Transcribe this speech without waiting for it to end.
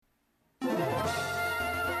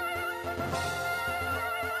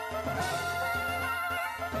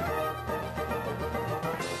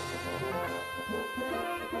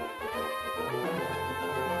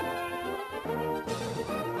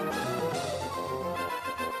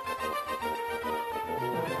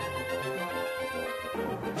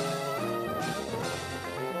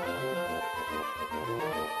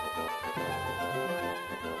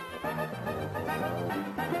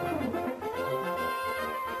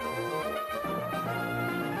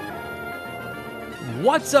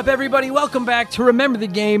What's up, everybody? Welcome back to Remember the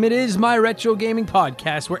Game. It is my retro gaming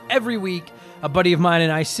podcast where every week a buddy of mine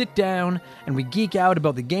and I sit down and we geek out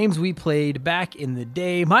about the games we played back in the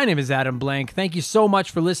day. My name is Adam Blank. Thank you so much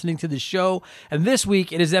for listening to the show. And this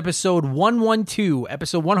week it is episode 112,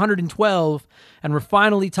 episode 112, and we're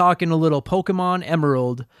finally talking a little Pokemon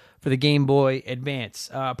Emerald for the Game Boy Advance.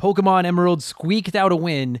 Pokemon Emerald squeaked out a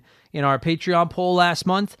win in our Patreon poll last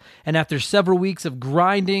month, and after several weeks of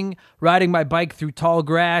grinding, riding my bike through tall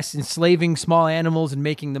grass, enslaving small animals and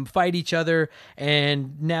making them fight each other,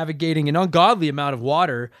 and navigating an ungodly amount of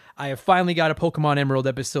water, I have finally got a Pokemon Emerald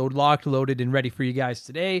episode locked, loaded, and ready for you guys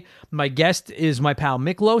today. My guest is my pal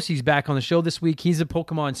Miklos. He's back on the show this week. He's a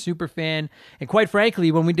Pokemon super fan, and quite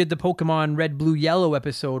frankly, when we did the Pokemon Red, Blue, Yellow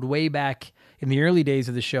episode way back in the early days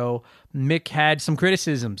of the show, Mick had some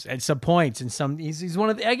criticisms at some points, and he's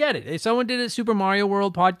one of the, I get it. If someone did a Super Mario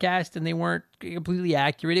World podcast and they weren't completely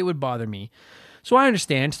accurate, it would bother me. So I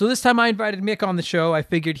understand. So this time I invited Mick on the show. I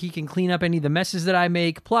figured he can clean up any of the messes that I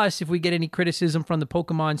make. Plus, if we get any criticism from the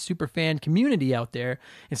Pokemon super fan community out there,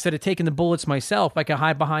 instead of taking the bullets myself, I can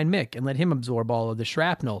hide behind Mick and let him absorb all of the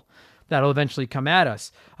shrapnel that'll eventually come at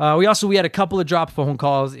us. We had a couple of drop phone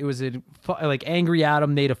calls. It was like Angry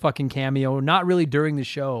Adam made a fucking cameo, not really during the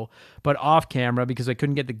show, but off camera because I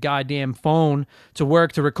couldn't get the goddamn phone to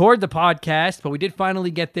work to record the podcast, but we did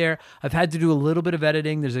finally get there. I've had to do a little bit of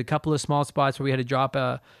editing. There's a couple of small spots where we had to drop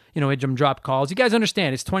drop calls. You guys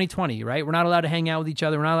understand, it's 2020, right? We're not allowed to hang out with each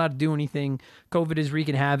other. We're not allowed to do anything. COVID is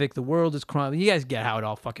wreaking havoc. The world is crumbling. You guys get how it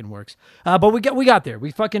all fucking works. But we got there.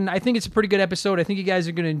 I think it's a pretty good episode. I think you guys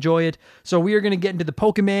are going to enjoy it. So we are going to get into the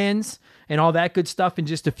Pokemans and all that good stuff in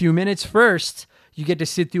just a few minutes. First, you get to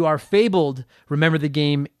sit through our fabled Remember the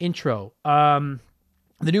Game intro. The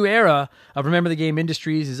new era of Remember the Game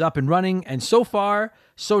Industries is up and running, and so far,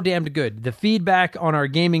 so damned good. The feedback on our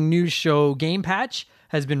gaming news show Game Patch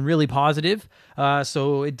has been really positive.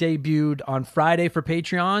 So it debuted on Friday for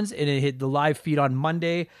Patreons, and it hit the live feed on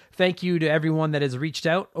Monday. Thank you to everyone that has reached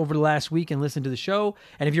out over the last week and listened to the show.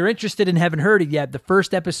 And if you're interested and haven't heard it yet, the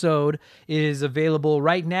first episode is available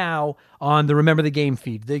right now on the Remember the Game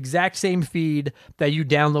feed. The exact same feed that you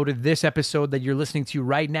downloaded this episode that you're listening to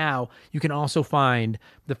right now, you can also find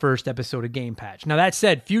the first episode of Game Patch. Now, that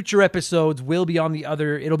said, future episodes will be on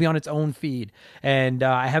it'll be on its own feed. And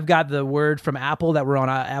I have got the word from Apple that we're on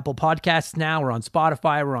Apple Podcasts now. We're on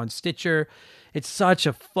Spotify. We're on Stitcher. It's such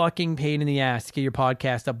a fucking pain in the ass to get your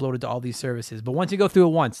podcast uploaded to all these services. But once you go through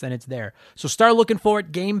it once, then it's there. So start looking for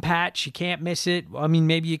it. Game Patch. You can't miss it. I mean,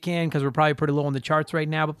 maybe you can because we're probably pretty low on the charts right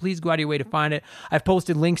now, but please go out of your way to find it. I've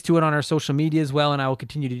posted links to it on our social media as well, and I will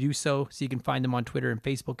continue to do so you can find them on Twitter and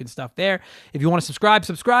Facebook and stuff there. If you want to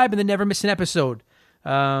subscribe, and then never miss an episode,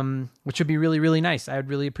 which would be really, really nice. I would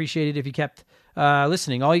really appreciate it if you kept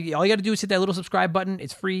listening. All you got to do is hit that little subscribe button.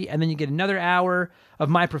 It's free, and then you get another hour of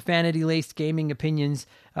my profanity-laced gaming opinions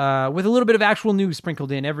with a little bit of actual news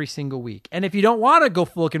sprinkled in every single week. And if you don't want to go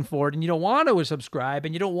looking for it, and you don't want to subscribe,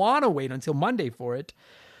 and you don't want to wait until Monday for it,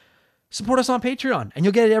 support us on Patreon, and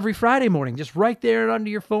you'll get it every Friday morning, just right there under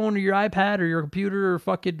your phone or your iPad or your computer or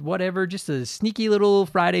fucking whatever, just a sneaky little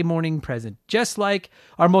Friday morning present, just like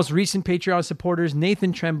our most recent Patreon supporters,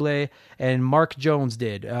 Nathan Tremblay and Mark Jones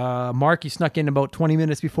did. Mark, you snuck in about 20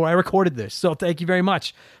 minutes before I recorded this, so thank you very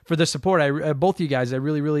much for the support. Both of you guys, I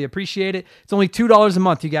really, really appreciate it. It's only $2 a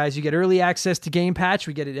month, you guys. You get early access to Game Patch.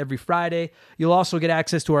 We get it every Friday. You'll also get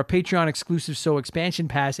access to our Patreon exclusive Expansion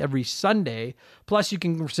Pass every Sunday. Plus, you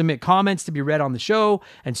can submit comments to be read on the show,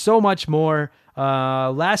 and so much more.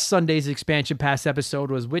 Last Sunday's Expansion Pass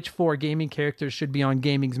episode was which 4 gaming characters should be on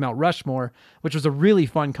gaming's Mount Rushmore, which was a really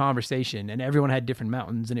fun conversation, and everyone had different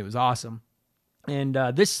mountains, and it was awesome. And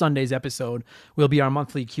this Sunday's episode will be our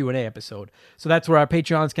monthly Q&A episode. So that's where our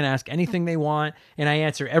Patreons can ask anything they want, and I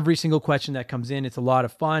answer every single question that comes in. It's a lot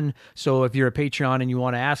of fun. So if you're a Patreon and you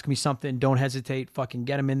want to ask me something, don't hesitate. Fucking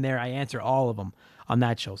get them in there. I answer all of them on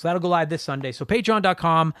that show. So that'll go live this Sunday. So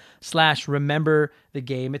patreon.com/remember the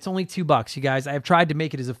game. It's only $2, you guys. I have tried to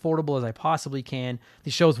make it as affordable as I possibly can.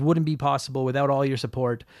 These shows wouldn't be possible without all your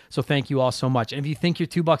support. So thank you all so much. And if you think your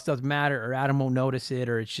 $2 doesn't matter, or Adam won't notice it,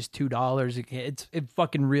 or it's just $2, it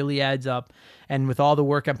fucking really adds up. And with all the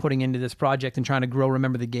work I'm putting into this project and trying to grow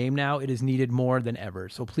Remember the Game now, it is needed more than ever.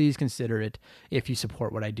 So please consider it if you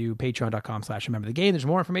support what I do. Patreon.com/remember the game. There's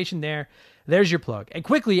more information there. There's your plug. And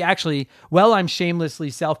quickly, actually, while I'm shamelessly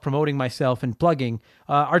self-promoting myself and plugging,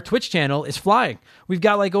 our Twitch channel is flying. We've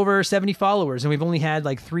got like over 70 followers, and we've only had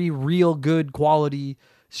like 3 real good quality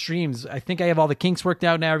streams. I think I have all the kinks worked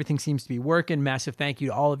out now. Everything seems to be working. Massive thank you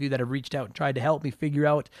to all of you that have reached out and tried to help me figure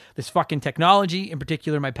out this fucking technology. In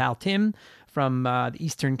particular, my pal Tim from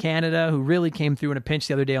Eastern Canada who really came through in a pinch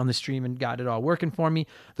the other day on the stream and got it all working for me.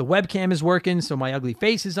 The webcam is working, so my ugly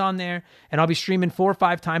face is on there. And I'll be streaming 4 or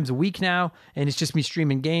 5 times a week now. And it's just me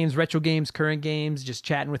streaming games, retro games, current games, just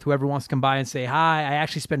chatting with whoever wants to come by and say hi. I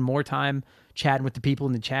actually spend more time chatting with the people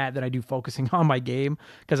in the chat than I do focusing on my game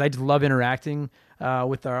because I just love interacting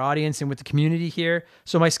with our audience and with the community here.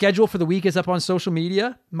 So my schedule for the week is up on social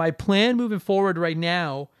media. My plan moving forward right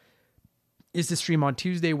now is to stream on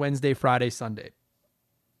Tuesday, Wednesday, Friday, Sunday.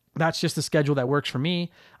 That's just the schedule that works for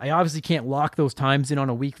me. I obviously can't lock those times in on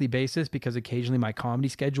a weekly basis because occasionally my comedy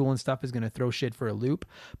schedule and stuff is going to throw shit for a loop.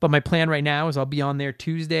 But my plan right now is I'll be on there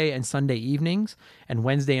Tuesday and Sunday evenings and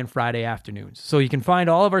Wednesday and Friday afternoons. So you can find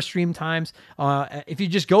all of our stream times if you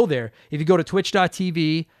just go there. If you go to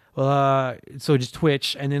twitch.tv, so just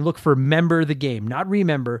Twitch, and then look for Member the Game, not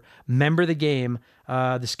Remember, Member the Game.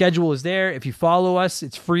 The schedule is there. If you follow us,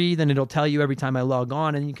 it's free. Then it'll tell you every time I log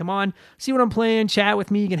on, and you come on, see what I'm playing, chat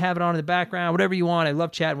with me. You can have it on in the background, whatever you want. I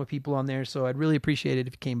love chatting with people on there, so I'd really appreciate it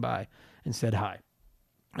if you came by and said hi.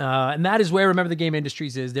 And that is where Remember the Game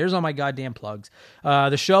Industries is. There's all my goddamn plugs.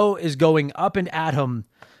 The show is going up and at 'em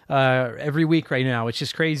every week right now. It's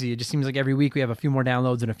just crazy. It just seems like every week we have a few more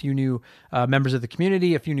downloads and a few new members of the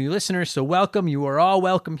community, a few new listeners. So welcome. You are all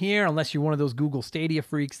welcome here, unless you're one of those Google Stadia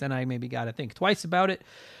freaks. Then I maybe got to think twice about it.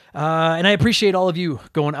 And I appreciate all of you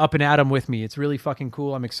going up and at 'em with me. It's really fucking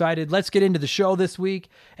cool. I'm excited. Let's get into the show this week.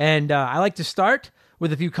 And I like to start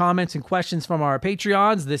with a few comments and questions from our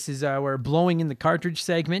Patreons. This is we're blowing in the cartridge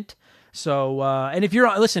segment. So, and if you're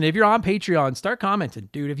on Patreon, start commenting,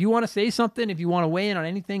 dude. If you want to say something, if you want to weigh in on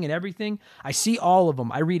anything and everything, I see all of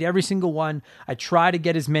them. I read every single one. I try to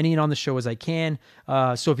get as many in on the show as I can.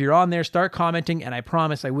 So if you're on there, start commenting, and I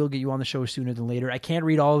promise I will get you on the show sooner than later. I can't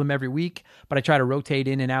read all of them every week, but I try to rotate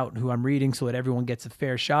in and out who I'm reading so that everyone gets a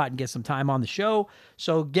fair shot and gets some time on the show.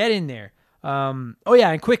 So get in there. And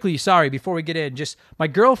quickly, before we get in, just my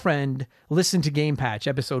girlfriend listened to Game Patch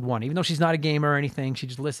episode 1, even though she's not a gamer or anything. She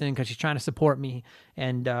just listened because she's trying to support me.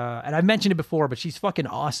 And I've mentioned it before, but she's fucking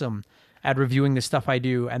awesome at reviewing the stuff I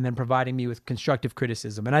do and then providing me with constructive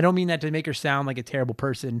criticism. And I don't mean that to make her sound like a terrible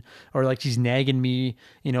person or like she's nagging me,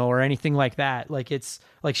 or anything like that. Like, it's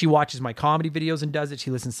like she watches my comedy videos and does it.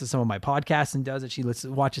 She listens to some of my podcasts and does it. She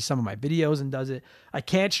watches some of my videos and does it. I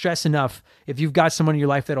can't stress enough, if you've got someone in your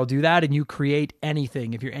life that'll do that and you create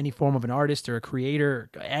anything, if you're any form of an artist or a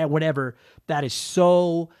creator, whatever, that is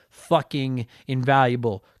so fucking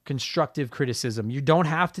invaluable. Constructive criticism. You don't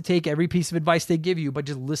have to take every piece of advice they give you, but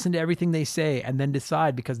just listen to everything they say and then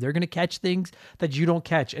decide, because they're going to catch things that you don't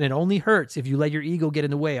catch. And it only hurts if you let your ego get in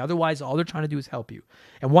the way. Otherwise, all they're trying to do is help you.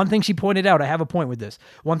 And one thing she pointed out, I have a point with this.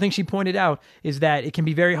 One thing she pointed out is that it can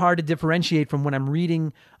be very hard to differentiate from when I'm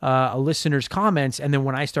reading a listener's comments and then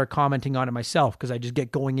when I start commenting on it myself, because I just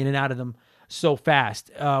get going in and out of them so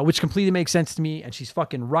fast, which completely makes sense to me, and she's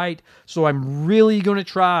fucking right. So I'm really going to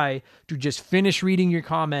try to just finish reading your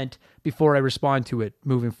comment before I respond to it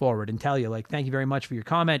moving forward and tell you, like, thank you very much for your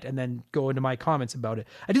comment, and then go into my comments about it.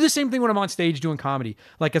 I do the same thing when I'm on stage doing comedy,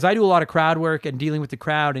 like, because I do a lot of crowd work and dealing with the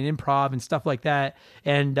crowd and improv and stuff like that,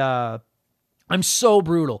 and I'm so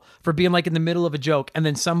brutal for being like in the middle of a joke and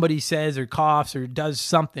then somebody says or coughs or does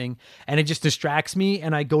something and it just distracts me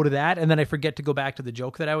and I go to that and then I forget to go back to the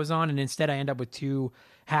joke that I was on, and instead I end up with 2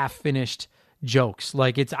 half-finished jokes.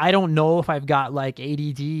 Like, I don't know if I've got like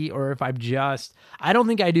ADD or if I don't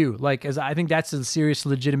think I do. Like, as I think that's a serious,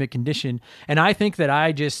 legitimate condition, and I think that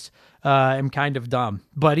I just am kind of dumb.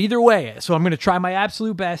 But either way, so I'm going to try my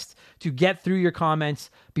absolute best to get through your comments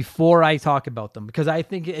before I talk about them, because I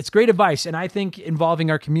think it's great advice, and I think involving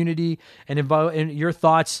our community and your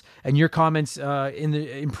thoughts and your comments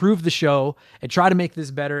improve the show and try to make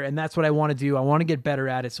this better, and that's what I want to do. I want to get better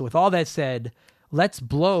at it. So with all that said, let's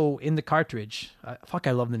blow in the cartridge.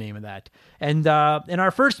 I love the name of that. And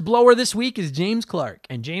our first blower this week is James Clark.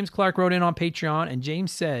 And James Clark wrote in on Patreon, and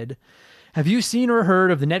James said, have you seen or heard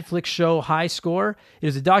of the Netflix show High Score? It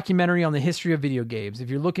is a documentary on the history of video games. If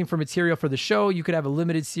you're looking for material for the show, you could have a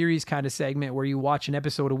limited series kind of segment where you watch an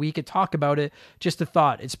episode a week and talk about it. Just a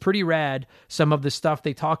thought. It's pretty rad, some of the stuff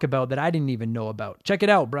they talk about that I didn't even know about. Check it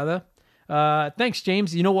out, brother. Thanks,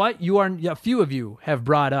 James. You know what? A few of you have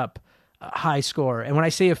brought up High Score. And when I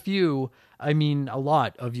say a few, I mean a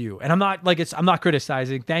lot of you. And I'm not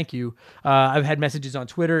criticizing. Thank you. I've had messages on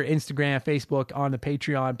Twitter, Instagram, Facebook, on the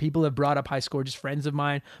Patreon. People have brought up High Score, just friends of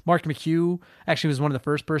mine. Mark McHugh actually was one of the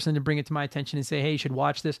first person to bring it to my attention and say, hey, you should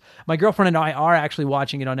watch this. My girlfriend and I are actually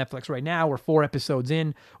watching it on Netflix right now. We're 4 episodes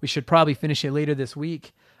in. We should probably finish it later this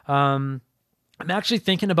week. I'm actually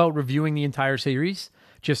thinking about reviewing the entire series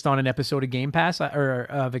just on an episode of Game Pass or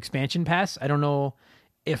of Expansion Pass. I don't know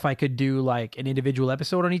if I could do like an individual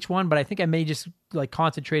episode on each one, but I think I may just like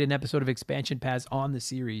concentrate an episode of Expansion Pass on the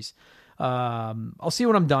series. I'll see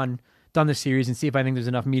when I'm done the series and see if I think there's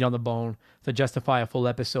enough meat on the bone to justify a full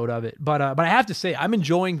episode of it. But I have to say, I'm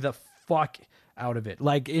enjoying the fuck out of it.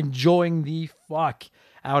 Like enjoying the fuck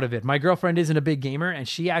out of it. My girlfriend isn't a big gamer, and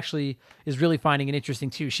she actually is really finding it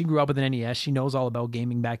interesting too. She grew up with an NES. She knows all about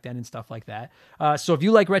gaming back then and stuff like that. So if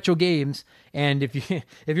you like retro games, and if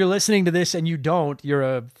you're listening to this and you don't, you're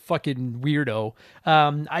a fucking weirdo.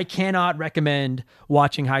 I cannot recommend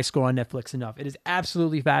watching High Score on Netflix enough. It is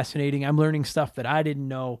absolutely fascinating. I'm learning stuff that I didn't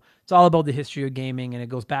know. It's all about the history of gaming, and it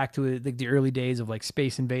goes back to the early days of like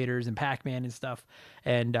Space Invaders and Pac-Man and stuff.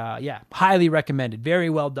 And highly recommended.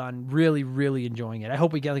 Very well done. Really, really enjoying it. I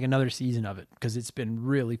hope we get like another season of it because it's been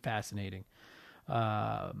really fascinating.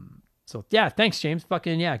 Thanks, James.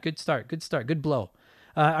 Good start. Good blow.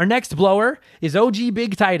 Our next blower is OG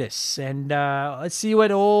Big Titus, and let's see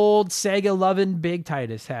what old Sega-loving Big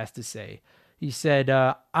Titus has to say. He said,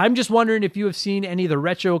 I'm just wondering if you have seen any of the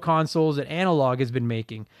retro consoles that Analog has been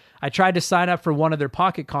making. I tried to sign up for one of their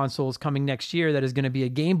pocket consoles coming next year that is going to be a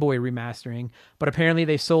Game Boy remastering, but apparently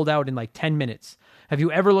they sold out in like 10 minutes. Have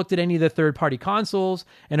you ever looked at any of the third-party consoles,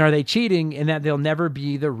 and are they cheating in that they'll never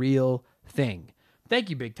be the real thing?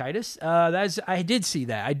 Thank you, Big Titus. I did see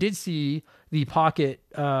that. I did see the pocket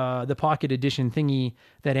edition thingy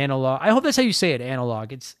that Analog. I hope that's how you say it,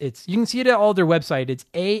 Analog. It's you can see it at all their website. It's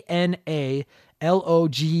ANALOGUE.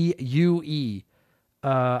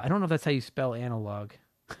 I don't know if that's how you spell Analog.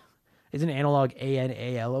 Isn't Analog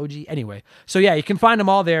ANALOG? Anyway, so yeah, you can find them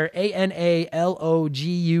all there.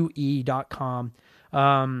 ANALOGUE.com.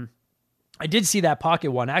 I did see that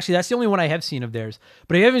pocket one. Actually, that's the only one I have seen of theirs.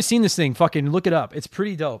 But if you haven't seen this thing, fucking look it up. It's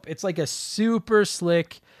pretty dope. It's like a super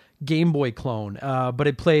slick Game Boy clone. But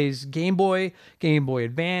it plays Game Boy, Game Boy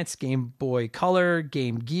Advance, Game Boy Color,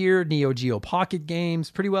 Game Gear, Neo Geo Pocket games.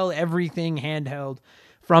 Pretty well everything handheld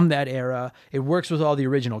from that era. It works with all the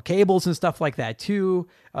original cables and stuff like that too.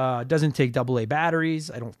 Doesn't take AA batteries,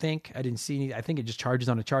 I don't think. I didn't see any. I think it just charges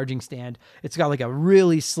on a charging stand. It's got like a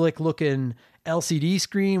really slick looking LCD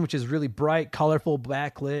screen, which is really bright, colorful,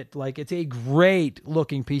 backlit. Like it's a great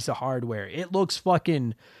looking piece of hardware. It looks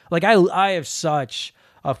fucking like I have such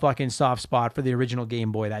a fucking soft spot for the original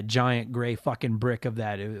Game Boy, that giant gray fucking brick of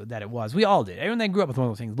that it was. We all did. Everyone that grew up with one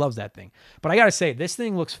of those things loves that thing. But I gotta say, this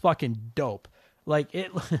thing looks fucking dope. Like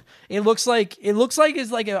it looks like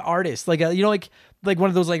it's like an artist, like a, you know, like one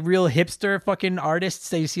of those like real hipster fucking artists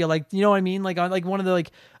that you see, like, you know what I mean, like on like one of the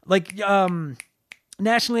like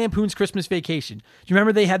National Lampoon's Christmas Vacation. Do you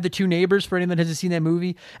remember they had the two neighbors, for anyone that hasn't seen that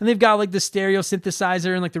movie? And they've got like the stereo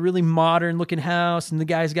synthesizer and like the really modern looking house, and the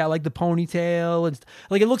guy's got like the ponytail, and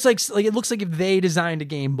like it looks like if they designed a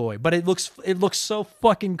Game Boy, but it looks so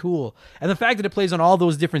fucking cool. And the fact that it plays on all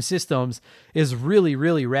those different systems is really,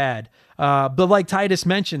 really rad. But like Titus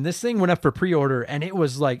mentioned, this thing went up for pre-order and it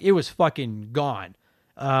was fucking gone.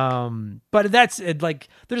 But that's it. Like,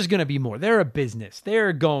 there's going to be more. They're a business.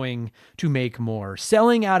 They're going to make more.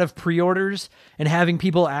 Selling out of pre-orders and having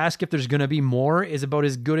people ask if there's going to be more is about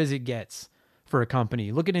as good as it gets for a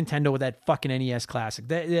company. Look at Nintendo with that fucking NES Classic.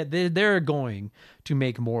 They're going to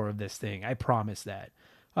make more of this thing. I promise that.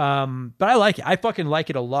 But I like it. I fucking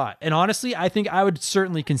like it a lot. And honestly, I think I would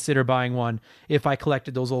certainly consider buying one if I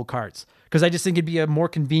collected those old carts, because I just think it'd be a more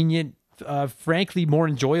convenient, frankly, more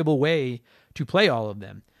enjoyable way to play all of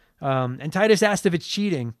them. And Titus asked if it's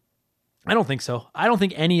cheating. I don't think so. I don't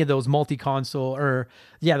think any of those multi-console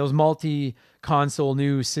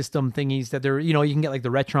new system thingies that they're, you know, you can get like the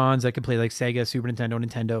Retrons that can play like Sega, Super Nintendo,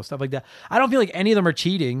 Nintendo, stuff like that. I don't feel like any of them are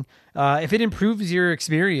cheating. If it improves your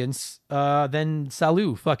experience, then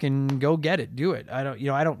salut, fucking go get it, do it.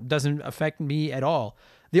 Doesn't affect me at all.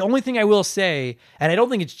 The only thing I will say, and I don't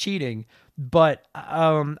think it's cheating, but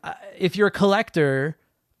if you're a collector,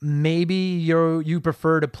 maybe you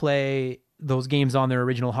prefer to play those games on their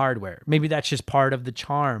original hardware. Maybe that's just part of the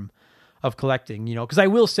charm of collecting, you know, because I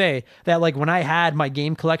will say that like when I had my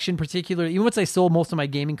game collection, particularly, even once I sold most of my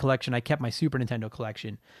gaming collection, I kept my Super Nintendo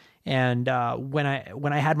collection. And when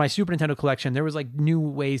I had my Super Nintendo collection, there was like new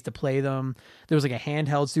ways to play them. There was like a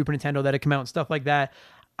handheld Super Nintendo that had come out and stuff like that.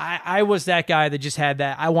 I was that guy that just had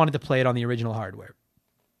that. I wanted to play it on the original hardware.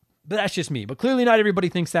 But that's just me. But clearly not everybody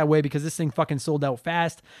thinks that way, because this thing fucking sold out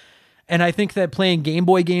fast. And I think that playing Game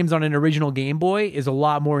Boy games on an original Game Boy is a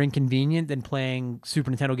lot more inconvenient than playing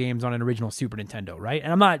Super Nintendo games on an original Super Nintendo, right?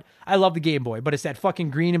 And I love the Game Boy, but it's that fucking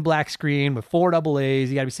green and black screen with 4 AA's.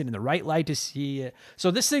 You gotta be sitting in the right light to see it.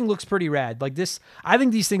 So this thing looks pretty rad. Like this, I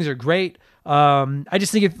think these things are great. I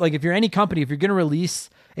just think if you're any company, if you're gonna release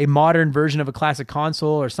a modern version of a classic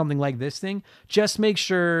console or something like this thing, just make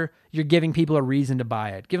sure you're giving people a reason to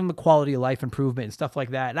buy it. Give them a quality of life improvement and stuff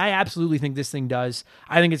like that. And I absolutely think this thing does.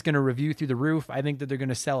 I think it's going to review through the roof. I think that they're going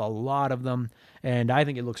to sell a lot of them. And I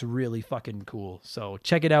think it looks really fucking cool. So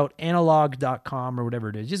check it out, analog.com or whatever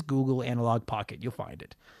it is. Just Google Analog Pocket. You'll find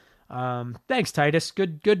it. Thanks, Titus.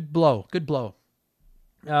 Good blow. Good blow.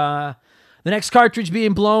 The next cartridge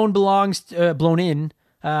being blown belongs blown in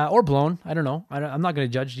or blown. I don't know. I'm not going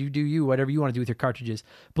to judge. You do you. Whatever you want to do with your cartridges.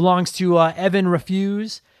 Belongs to Evan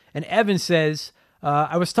Refuse. And Evan says,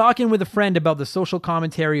 I was talking with a friend about the social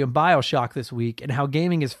commentary on BioShock this week and how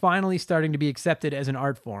gaming is finally starting to be accepted as an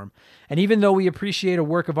art form. And even though we appreciate a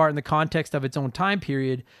work of art in the context of its own time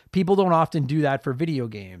period, people don't often do that for video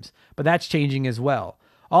games. But that's changing as well.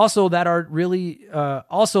 Also, that art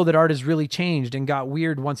has really changed and got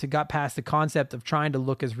weird once it got past the concept of trying to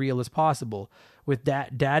look as real as possible. With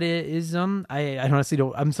that Dadaism, I honestly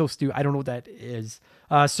don't. I'm so stupid. I don't know what that is.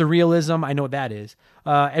 Surrealism, I know what that is.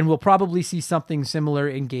 And we'll probably see something similar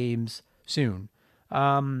in games soon.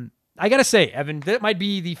 I gotta say, Evan, that might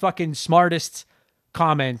be the fucking smartest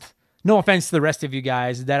comment. No offense to the rest of you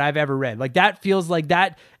guys that I've ever read. Like that feels like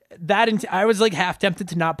that. I was like half tempted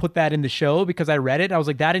to not put that in the show because I read it. I was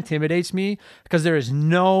like, that intimidates me because there is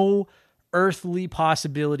no earthly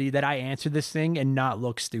possibility that I answer this thing and not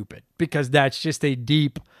look stupid, because that's just a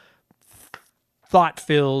deep,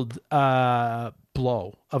 thought-filled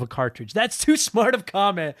blow of a cartridge. That's too smart of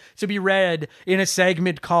comment to be read in a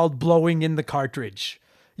segment called Blowing in the Cartridge.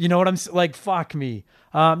 You know what I'm like? Fuck me.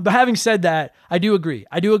 But having said that, I do agree.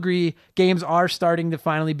 Games are starting to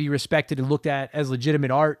finally be respected and looked at as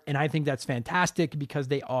legitimate art. And I think that's fantastic because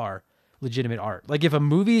they are legitimate art. Like if a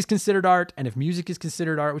movie is considered art and if music is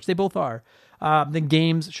considered art, which they both are, then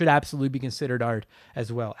games should absolutely be considered art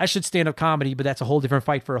as well. As should stand-up comedy, but that's a whole different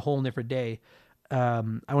fight for a whole different day. I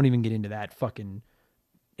won't even get into that fucking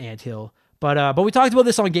anthill. But we talked about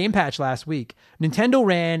this on Game Patch last week. Nintendo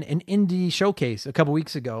ran an indie showcase a couple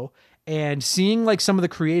weeks ago, and seeing like some of the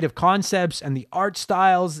creative concepts and the art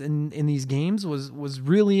styles in these games was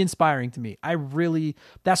really inspiring to me.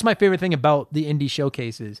 That's my favorite thing about the indie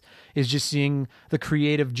showcases, is just seeing the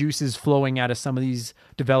creative juices flowing out of some of these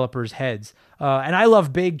developers' heads. And I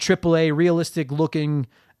love big AAA realistic looking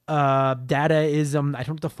Dadaism. I don't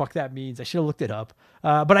know what the fuck that means. I should have looked it up.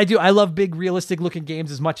 But I do. I love big realistic looking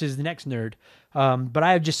games as much as the next nerd. But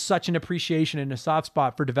I have just such an appreciation and a soft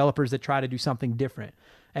spot for developers that try to do something different.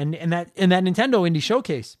 And that Nintendo Indie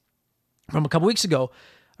Showcase from a couple weeks ago,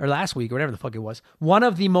 or last week, or whatever the fuck it was, one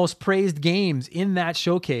of the most praised games in that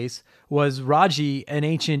showcase was Raji, an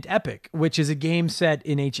Ancient Epic, which is a game set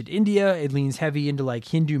in ancient India. It leans heavy into like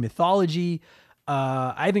Hindu mythology.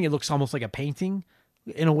 I think it looks almost like a painting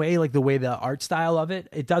in a way, like the way the art style of it.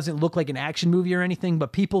 It doesn't look like an action movie or anything,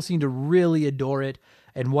 but people seem to really adore it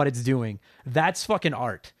and what it's doing. That's fucking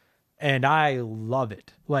art. And I love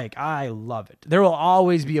it. Like, I love it. There will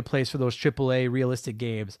always be a place for those AAA realistic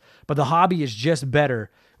games, but the hobby is just better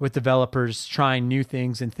with developers trying new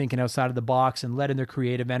things and thinking outside of the box and letting their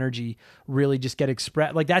creative energy really just get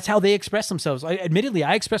expressed. Like, that's how they express themselves. Admittedly,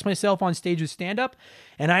 I express myself on stage with stand-up,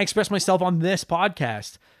 and I express myself on this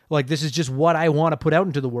podcast. Like, this is just what I want to put out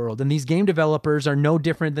into the world. And these game developers are no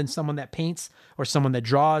different than someone that paints or someone that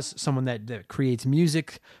draws, someone that creates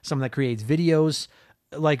music, someone that creates videos.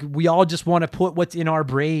 Like, we all just want to put what's in our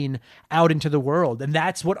brain out into the world. And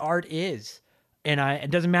that's what art is. And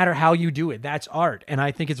it doesn't matter how you do it. That's art. And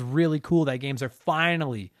I think it's really cool that games are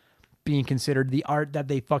finally being considered the art that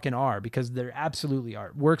they fucking are, because they're absolutely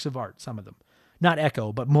art. Works of art, some of them. Not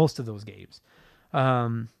Echo, but most of those games.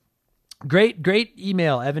 Great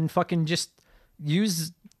email, Evan. Fucking just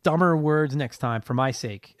use dumber words next time for my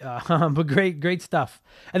sake. But great stuff.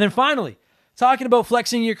 And then finally, talking about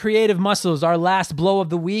flexing your creative muscles, our last blow of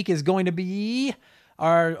the week is going to be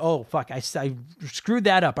I screwed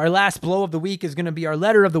that up. Our last blow of the week is going to be our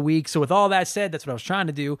letter of the week. So with all that said, that's what I was trying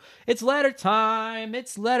to do. It's letter time.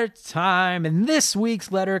 And this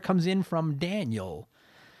week's letter comes in from Daniel.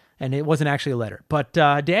 And it wasn't actually a letter. But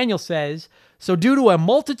Daniel says, so due to a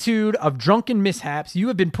multitude of drunken mishaps, you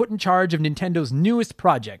have been put in charge of Nintendo's newest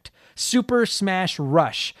project, Super Smash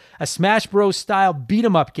Rush, a Smash Bros. Style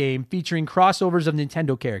beat-em-up game featuring crossovers of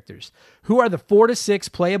Nintendo characters. Who are the 4 to 6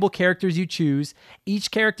 playable characters you choose,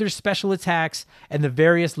 each character's special attacks, and the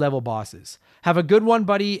various level bosses? Have a good one,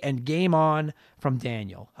 buddy, and game on, from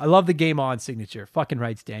Daniel. I love the game on signature. Fucking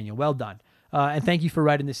writes Daniel. Well done. And thank you for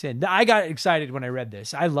writing this in. I got excited when I read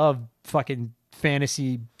this. I love fucking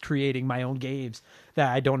fantasy creating my own games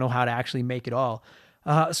that I don't know how to actually make at all.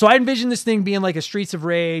 So I envision this thing being like a Streets of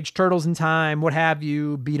Rage, Turtles in Time, what have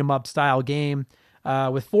you, beat 'em up style game.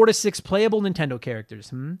 with 4 to 6 playable Nintendo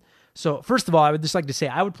characters. So first of all, I would just like to say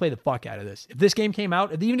I would play the fuck out of this. If this game came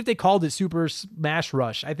out, even if they called it Super Smash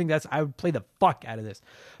Rush, I think I would play the fuck out of this.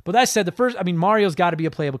 But that said, Mario's got to be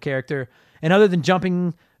a playable character. And other than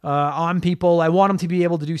jumping on people, I want him to be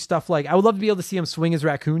able to do stuff like, I would love to be able to see him swing his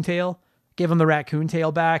raccoon tail, give him the raccoon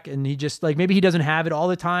tail back, and he just, like, maybe he doesn't have it all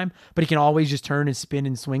the time, but he can always just turn and spin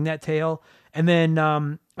and swing that tail. And then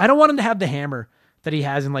I don't want him to have the hammer that he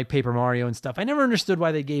has in like Paper Mario and stuff. I never understood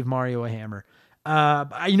why they gave Mario a hammer.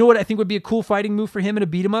 You know what I think would be a cool fighting move for him in a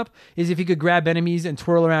beat 'em up is if he could grab enemies and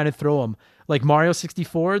twirl around and throw them. Like Mario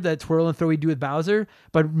 64, that twirl and throw he'd do with Bowser,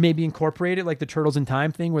 but maybe incorporate it like the Turtles in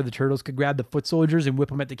Time thing where the turtles could grab the foot soldiers and whip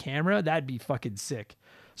them at the camera. That'd be fucking sick.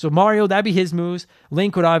 So Mario, that'd be his moves.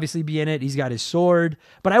 Link would obviously be in it. He's got his sword,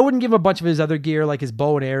 but I wouldn't give him a bunch of his other gear like his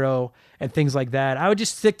bow and arrow and things like that. I would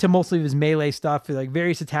just stick to mostly his melee stuff, like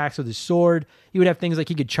various attacks with his sword. He would have things like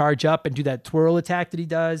he could charge up and do that twirl attack that he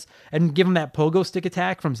does and give him that pogo stick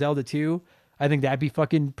attack from Zelda 2. I think that'd be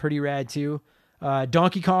fucking pretty rad too.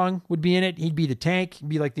 Donkey Kong would be in it. He'd be the tank. He'd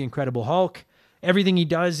be like the Incredible Hulk. Everything he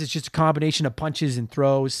does is just a combination of punches and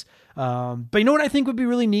throws. But you know what I think would be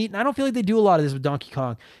really neat? And I don't feel like they do a lot of this with Donkey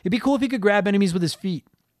Kong. It'd be cool if he could grab enemies with his feet,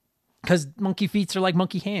 because monkey feet are like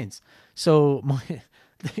monkey hands. So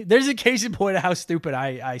there's a case in point of how stupid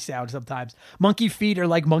I sound sometimes. Monkey feet are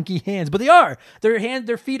like monkey hands, but they are.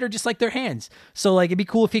 Their feet are just like their hands. So like it'd be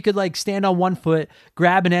cool if he could like stand on one foot,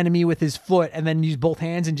 grab an enemy with his foot, and then use both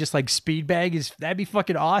hands and just like speed bag. That'd be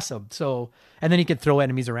fucking awesome. So, and then he could throw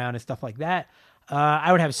enemies around and stuff like that.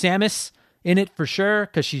 I would have Samus in it for sure,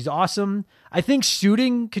 because she's awesome. I think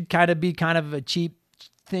shooting could kind of a cheap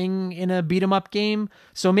thing in a beat 'em up game.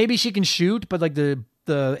 So maybe she can shoot, but like the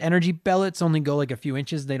energy pellets only go like a few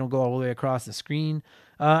inches. They don't go all the way across the screen.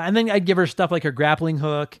 And then I'd give her stuff like her grappling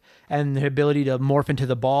hook and the ability to morph into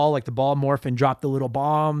the ball, like the ball morph and drop the little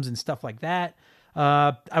bombs and stuff like that.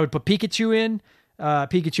 I would put Pikachu in.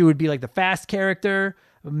 Pikachu would be like the fast character.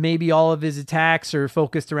 Maybe all of his attacks are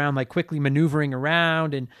focused around like quickly maneuvering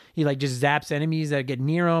around, and he like just zaps enemies that get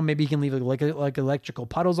near him. Maybe he can leave like electrical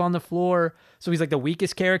puddles on the floor. So he's like the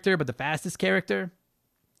weakest character, but the fastest character.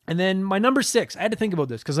 And then my number 6, I had to think about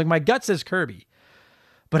this because like my gut says Kirby,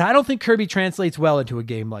 but I don't think Kirby translates well into a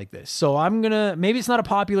game like this. So maybe it's not a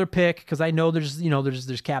popular pick because I know there's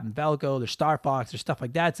Captain Falco, there's Star Fox, there's stuff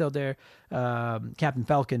like that's out there. Captain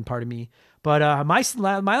Falcon, pardon me. But my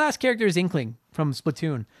last character is Inkling from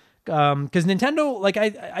Splatoon. Because Nintendo, like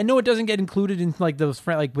I know it doesn't get included in like those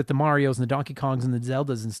like with the Marios and the Donkey Kongs and the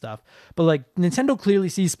Zeldas and stuff, but like Nintendo clearly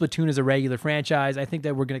sees Splatoon as a regular franchise. I think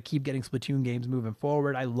that we're gonna keep getting Splatoon games moving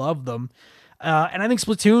forward. I love them. And I think the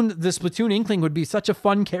Splatoon Inkling would be such a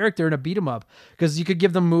fun character in a beat 'em up because you could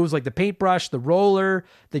give them moves like the paintbrush, the roller,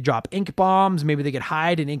 they drop ink bombs, maybe they could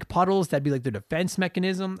hide in ink puddles. That'd be like their defense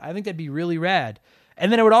mechanism. I think that'd be really rad.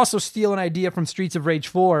 And then I would also steal an idea from Streets of Rage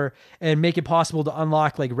 4 and make it possible to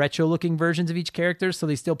unlock like retro looking versions of each character. So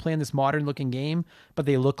they still play in this modern looking game, but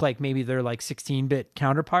they look like maybe they're like 16-bit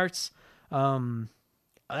counterparts.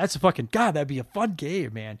 That's that'd be a fun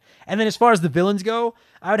game, man. And then as far as the villains go,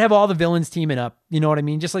 I would have all the villains teaming up. You know what I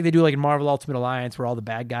mean? Just like they do like in Marvel Ultimate Alliance where all the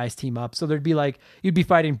bad guys team up. So there'd be like, you'd be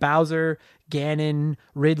fighting Bowser, Ganon,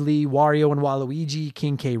 Ridley, Wario and Waluigi,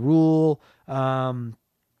 King K. Rool.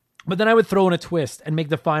 But then I would throw in a twist and make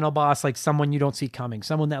the final boss like someone you don't see coming,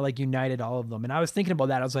 someone that like united all of them. And I was thinking about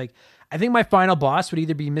that. I was like, I think my final boss would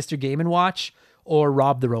either be Mr. Game & Watch or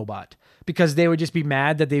Rob the Robot, because they would just be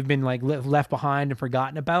mad that they've been like left behind and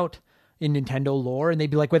forgotten about in Nintendo lore. And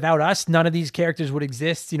they'd be like, without us, none of these characters would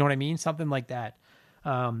exist. You know what I mean? Something like that.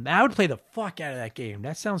 I would play the fuck out of that game.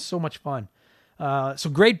 That sounds so much fun. So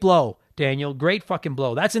great blow, Daniel. Great fucking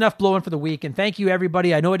blow. That's enough blowing for the week. And thank you,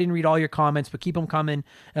 everybody. I know I didn't read all your comments, but keep them coming,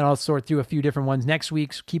 and I'll sort through a few different ones next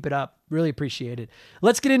week. So keep it up. Really appreciate it.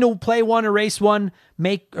 Let's get into Play One, Erase One,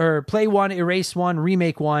 Play One, Erase One,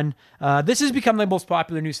 Remake One. This has become the most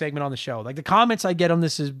popular new segment on the show. Like the comments I get on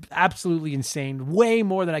this is absolutely insane. Way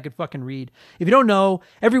more than I could fucking read. If you don't know,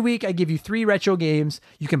 every week I give you 3 retro games.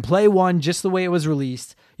 You can play one just the way it was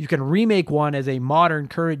released. You can remake one as a modern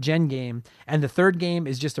current gen game, and the third game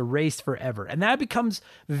is just erased forever. And that becomes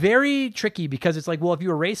very tricky because it's like, well, if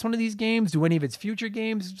you erase one of these games, do any of its future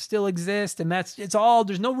games still exist? And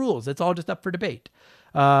there's no rules. It's all just up for debate.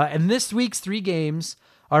 And this week's 3 games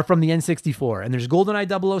are from the N64, and there's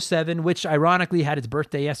GoldenEye 007, which ironically had its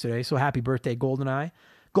birthday yesterday. So happy birthday, GoldenEye.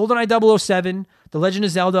 GoldenEye 007, The Legend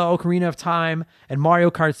of Zelda: Ocarina of Time, and Mario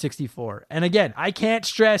Kart 64. And again, I can't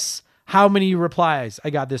stress how many replies I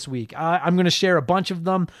got this week. I'm going to share a bunch of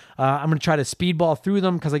them. I'm going to try to speedball through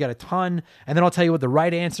them because I got a ton. And then I'll tell you what the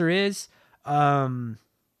right answer is.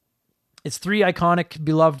 It's 3 iconic,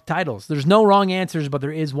 beloved titles. There's no wrong answers, but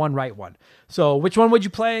there is one right one. So which one would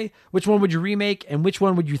you play? Which one would you remake? And which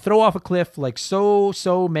one would you throw off a cliff like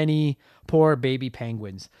so many poor baby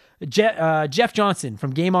penguins? Jeff Johnson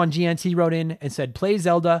from Game on GNT wrote in and said, play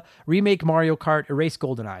Zelda, remake Mario Kart, erase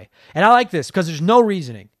GoldenEye. And I like this because there's no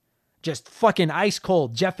reasoning. Just fucking ice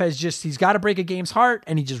cold. Jeff he's got to break a game's heart,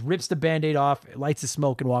 and he just rips the Band-Aid off, lights the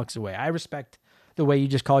smoke, and walks away. I respect the way you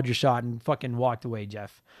just called your shot and fucking walked away,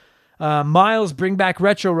 Jeff. Miles Bring Back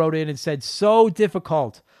Retro wrote in and said, so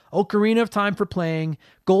difficult. Ocarina of Time for playing,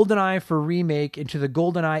 GoldenEye for remake into the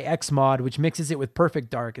GoldenEye X mod, which mixes it with Perfect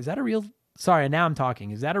Dark. Is that a real... Sorry, now I'm talking.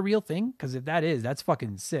 Is that a real thing? Because if that is, that's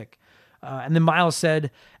fucking sick. And then Miles said,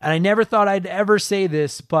 and I never thought I'd ever say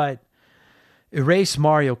this, but erase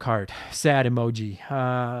Mario Kart. Sad emoji.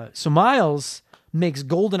 So Miles makes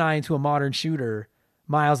GoldenEye into a modern shooter.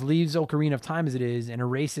 Miles leaves Ocarina of Time as it is and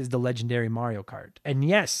erases the legendary Mario Kart. And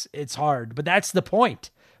yes, it's hard, but that's the point.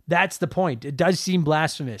 That's the point. It does seem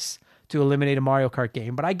blasphemous to eliminate a Mario Kart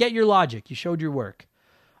game, but I get your logic. You showed your work.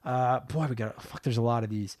 There's a lot of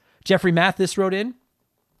these. Jeffrey Mathis wrote in.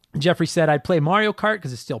 Jeffrey said, I'd play Mario Kart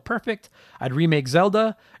because it's still perfect. I'd remake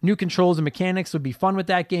Zelda. New controls and mechanics would be fun with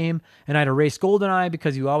that game. And I'd erase GoldenEye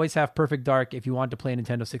because you always have Perfect Dark if you want to play a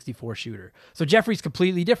Nintendo 64 shooter. So Jeffrey's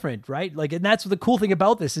completely different, right? Like, and that's the cool thing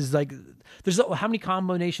about this is like, how many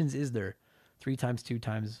combinations is there? 3 times 2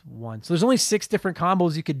 times 1. So there's only 6 different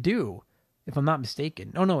combos you could do, if I'm not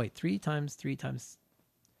mistaken. Oh, no, wait. 3 times 3 times.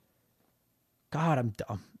 God, I'm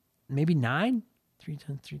dumb. Maybe 9? 3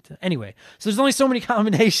 times 3 times. Anyway, so there's only so many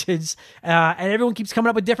combinations, and everyone keeps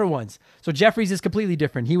coming up with different ones. So Jeffrey's is completely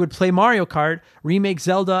different. He would play Mario Kart, remake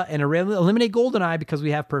Zelda, and eliminate GoldenEye because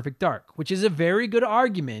we have Perfect Dark, which is a very good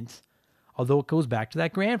argument, although it goes back to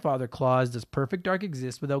that grandfather clause. Does Perfect Dark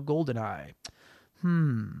exist without GoldenEye?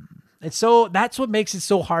 And so that's what makes it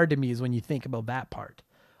so hard to me is when you think about that part.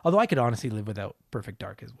 Although I could honestly live without Perfect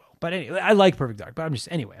Dark as well. But anyway, I like Perfect Dark, but I'm just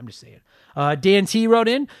saying. Dan T wrote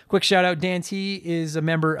in. Quick shout out. Dan T is a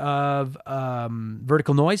member of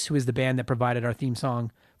Vertical Noise, who is the band that provided our theme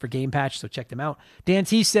song for Game Patch, so check them out. Dan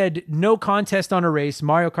T said, no contest on a race.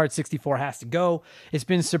 Mario Kart 64 has to go. It's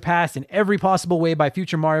been surpassed in every possible way by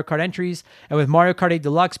future Mario Kart entries, and with Mario Kart 8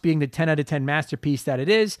 Deluxe being the 10 out of 10 masterpiece that it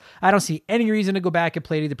is, I don't see any reason to go back and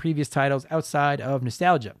play the previous titles outside of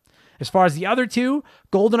nostalgia. As far as the other two,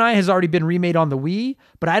 GoldenEye has already been remade on the Wii,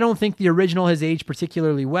 but I don't think the original has aged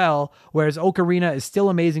particularly well, whereas Ocarina is still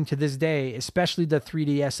amazing to this day, especially the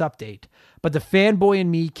 3DS update. But the fanboy in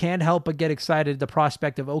me can't help but get excited at the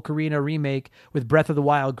prospect of Ocarina remake with Breath of the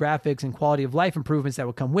Wild graphics and quality of life improvements that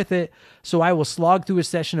will come with it, so I will slog through a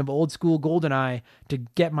session of old school GoldenEye to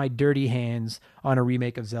get my dirty hands on a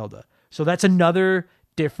remake of Zelda. So that's another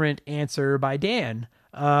different answer by Dan.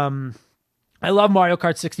 I love Mario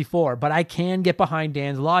Kart 64, but I can get behind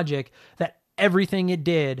Dan's logic that everything it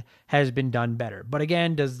did has been done better. But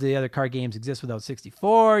again, does the other kart games exist without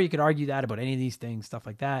 64? You could argue that about any of these things, stuff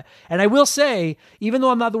like that. And I will say, even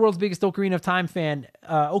though I'm not the world's biggest Ocarina of Time fan,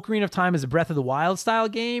 Ocarina of Time as a Breath of the Wild style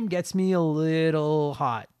game gets me a little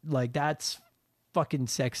hot. Like, that's fucking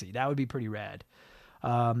sexy. That would be pretty rad.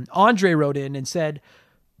 Andre wrote in and said,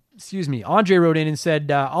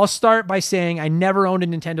 I'll start by saying I never owned a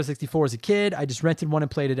Nintendo 64 as a kid. I just rented one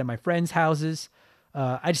and played it at my friends' houses.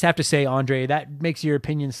 I just have to say, Andre, that makes your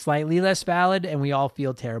opinion slightly less valid, and we all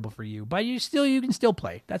feel terrible for you. But you can still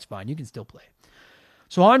play. That's fine. You can still play.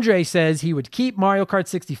 So Andre says he would keep Mario Kart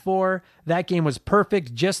 64. That game was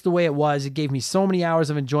perfect just the way it was. It gave me so many hours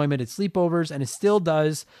of enjoyment at sleepovers, and it still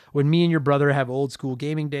does when me and your brother have old school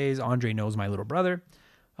gaming days. Andre knows my little brother.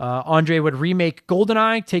 Andre would remake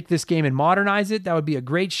GoldenEye, take this game and modernize it. That would be a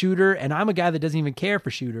great shooter, and I'm a guy that doesn't even care for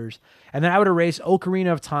shooters. And then I would erase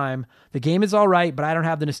Ocarina of Time. The game is all right, but I don't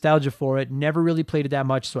have the nostalgia for it. Never really played it that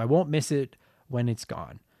much, so I won't miss it when it's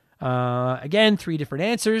gone. Again, 3 different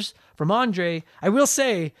answers from Andre. I will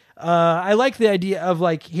say, I like the idea of,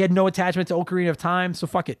 like, he had no attachment to Ocarina of Time, so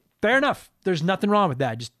fuck it. Fair enough. There's nothing wrong with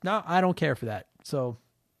that. Just, no, I don't care for that. So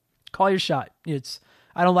call your shot.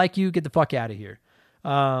 I don't like you. Get the fuck out of here.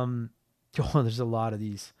 There's a lot of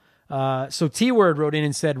these. So T-Word wrote in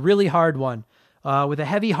and said, really hard one. With a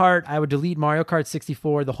heavy heart, I would delete Mario Kart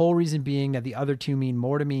 64. The whole reason being that the other two mean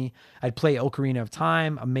more to me. I'd play Ocarina of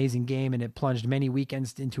Time, amazing game, and it plunged many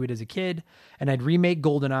weekends into it as a kid. And I'd remake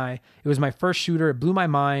GoldenEye. It was my first shooter. It blew my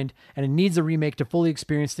mind, and it needs a remake to fully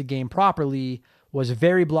experience the game properly. Was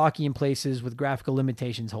very blocky in places with graphical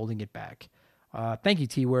limitations holding it back. Thank you,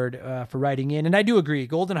 T-Word, for writing in. And I do agree.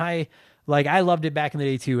 GoldenEye, like, I loved it back in the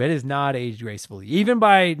day too. It is not aged gracefully, even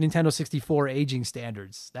by Nintendo 64 aging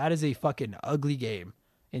standards. That is a fucking ugly game.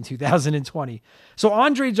 in 2020. So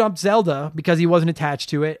Andre jumped Zelda because he wasn't attached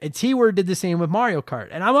to it, and T-Word did the same with Mario Kart,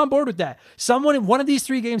 and I'm on board with that. One of these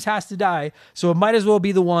 3 games has to die, so it might as well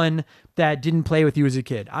be the one that didn't play with you as a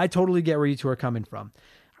kid. I totally get where you two are coming from.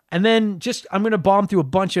 And then I'm going to bomb through a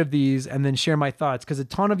bunch of these and then share my thoughts, because a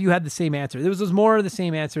ton of you had the same answer. There was more of the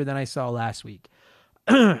same answer than I saw last week.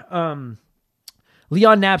 Leon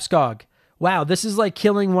Knapskog. Wow, this is like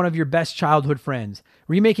killing one of your best childhood friends.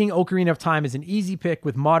 Remaking Ocarina of Time is an easy pick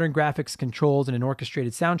with modern graphics, controls, and an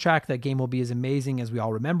orchestrated soundtrack. That game will be as amazing as we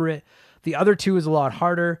all remember it. The other 2 is a lot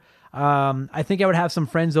harder. I think I would have some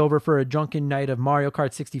friends over for a drunken night of Mario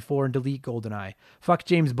Kart 64 and delete GoldenEye. Fuck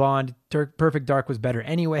James Bond. Perfect Dark was better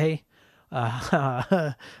anyway.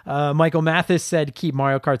 Michael Mathis said keep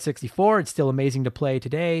Mario Kart 64. It's still amazing to play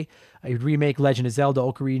today. I would remake Legend of Zelda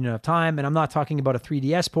Ocarina of Time, and I'm not talking about a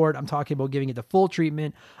 3DS port. I'm talking about giving it the full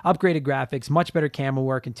treatment, upgraded graphics, much better camera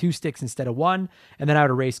work, and 2 sticks instead of 1, and then I would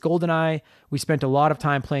erase GoldenEye. We spent a lot of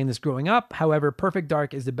time playing this growing up. However, Perfect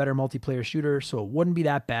Dark is the better multiplayer shooter, so it wouldn't be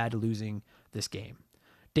that bad losing this game.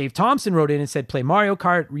 Dave Thompson wrote in and said, play Mario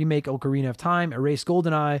Kart, remake Ocarina of Time, erase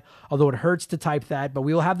GoldenEye, although it hurts to type that, but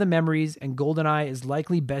we will have the memories, and GoldenEye is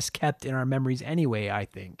likely best kept in our memories anyway, I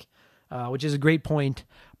think. Which is a great point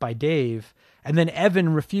by Dave. And then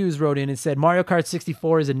Evan Refuse wrote in and said, Mario Kart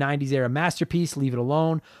 64 is a 90s era masterpiece, leave it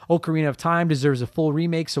alone. Ocarina of Time deserves a full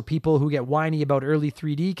remake so people who get whiny about early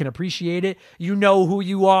 3D can appreciate it. You know who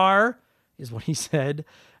you are, is what he said.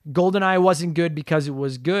 GoldenEye wasn't good because it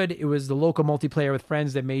was good. It was the local multiplayer with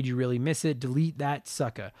friends that made you really miss it. Delete that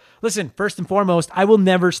sucker. Listen, first and foremost, I will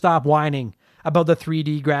never stop whining about the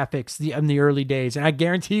 3D graphics in the early days. And I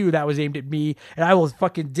guarantee you that was aimed at me, and I will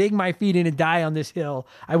fucking dig my feet in and die on this hill.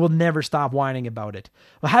 I will never stop whining about it.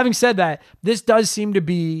 But having said that, this does seem to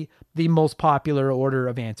be the most popular order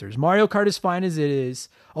of answers. Mario Kart is fine as it is.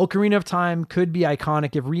 Ocarina of Time could be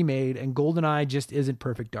iconic if remade, and GoldenEye just isn't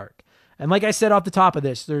Perfect Dark. And like I said off the top of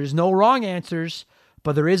this, there's no wrong answers,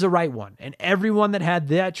 but there is a right one. And everyone that had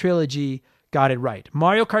that trilogy got it right.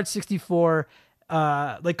 Mario Kart 64,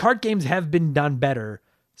 kart games have been done better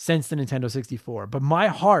since the Nintendo 64, but my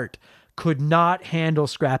heart could not handle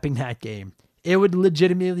scrapping that game. It would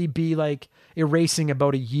legitimately be like erasing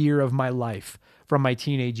about a year of my life from my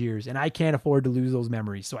teenage years, and I can't afford to lose those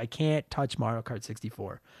memories, so I can't touch Mario Kart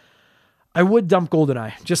 64. I would dump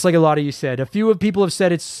GoldenEye, just like a lot of you said. A few people have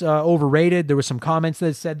said it's overrated. There were some comments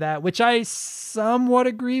that said that, which I somewhat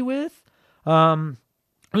agree with. It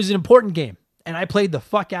was an important game, and I played the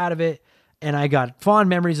fuck out of it, and I got fond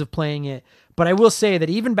memories of playing it. But I will say that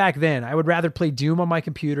even back then, I would rather play Doom on my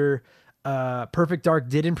computer. Perfect Dark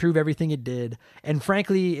did improve everything it did. And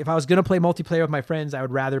frankly, if I was going to play multiplayer with my friends, I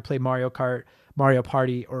would rather play Mario Kart, Mario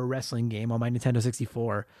Party, or a wrestling game on my Nintendo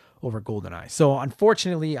 64 over GoldenEye. So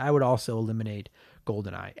unfortunately, I would also eliminate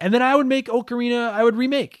GoldenEye. And then I would remake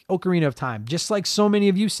Ocarina of Time, just like so many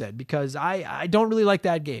of you said, because I don't really like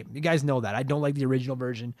that game. You guys know that. I don't like the original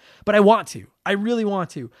version, but I want to. I really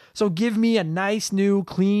want to. So give me a nice, new,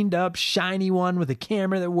 cleaned up, shiny one with a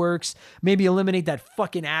camera that works. Maybe eliminate that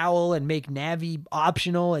fucking owl and make Navi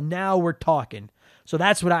optional, and now we're talking. So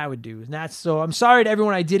that's what I would do. So I'm sorry to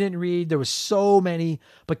everyone I didn't read. There was so many,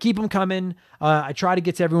 but keep them coming. I try to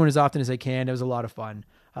get to everyone as often as I can. It was a lot of fun.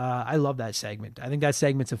 I love that segment. I think that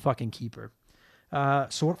segment's a fucking keeper.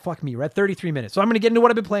 So fuck me. We're at 33 minutes. So I'm going to get into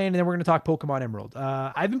what I've been playing, and then we're going to talk Pokemon Emerald.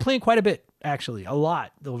 I've been playing quite a bit, actually. A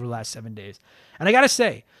lot over the last 7 days. And I got to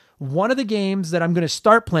say, one of the games that I'm going to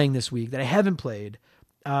start playing this week that I haven't played,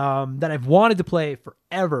 that I've wanted to play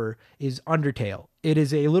forever, is Undertale. It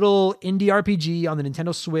is a little indie RPG on the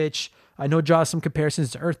Nintendo Switch. I know it draws some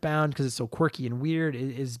comparisons to Earthbound because it's so quirky and weird.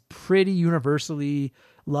 It is pretty universally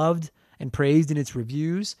loved and praised in its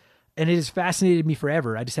reviews, and it has fascinated me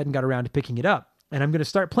forever. I just hadn't got around to picking it up, and I'm going to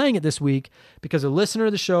start playing it this week because a listener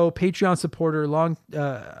of the show, Patreon supporter,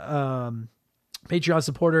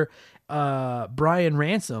 Brian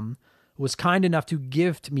Ransom, was kind enough to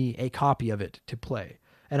gift me a copy of it to play.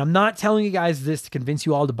 And I'm not telling you guys this to convince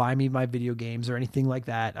you all to buy me my video games or anything like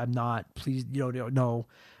that. I'm not. Please, no.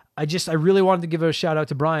 I really wanted to give a shout out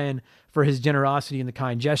to Brian for his generosity and the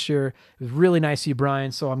kind gesture. It was really nice of you,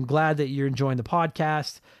 Brian. So I'm glad that you're enjoying the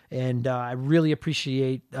podcast, and I really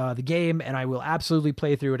appreciate the game, and I will absolutely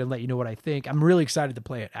play through it and let you know what I think. I'm really excited to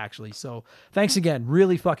play it, actually. So thanks again.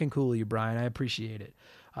 Really fucking cool of you, Brian. I appreciate it.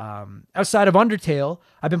 Outside of Undertale,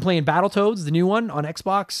 I've been playing Battletoads, the new one on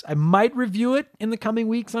Xbox. I might review it in the coming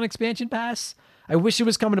weeks on Expansion Pass. I wish it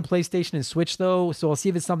was coming to PlayStation and Switch though, so I'll see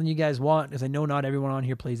if it's something you guys want, as I know not everyone on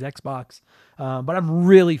here plays Xbox. But I'm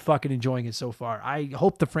really fucking enjoying it so far. I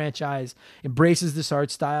hope the franchise embraces this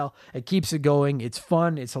art style. It keeps it going. It's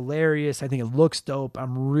fun. It's hilarious. I think it looks dope.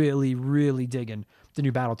 I'm really, really digging the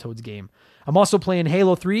new Battletoads game. I'm also playing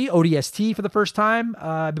Halo 3 ODST for the first time.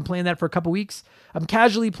 I've been playing that for a couple weeks. I'm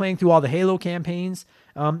casually playing through all the Halo campaigns.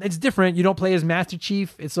 It's different. You don't play as Master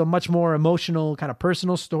Chief. It's a much more emotional, kind of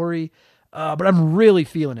personal story. But I'm really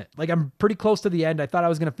feeling it. Like, I'm pretty close to the end. I thought I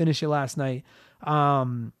was going to finish it last night.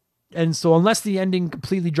 And so unless the ending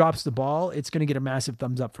completely drops the ball, it's going to get a massive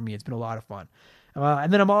thumbs up for me. It's been a lot of fun.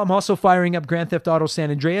 And then I'm also firing up Grand Theft Auto San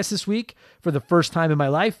Andreas this week for the first time in my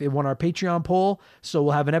life. It won our Patreon poll, so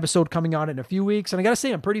we'll have an episode coming on in a few weeks. And I got to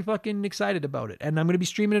say, I'm pretty fucking excited about it. And I'm going to be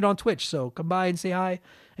streaming it on Twitch, so come by and say hi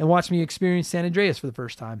and watch me experience San Andreas for the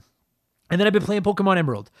first time. And then I've been playing Pokemon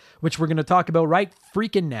Emerald, which we're going to talk about right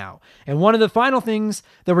freaking now. And one of the final things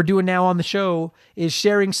that we're doing now on the show is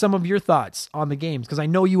sharing some of your thoughts on the games, because I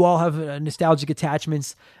know you all have nostalgic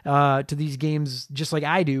attachments to these games just like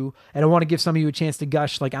I do, and I want to give some of you a chance to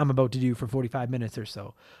gush like I'm about to do for 45 minutes or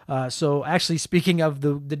so. So actually, speaking of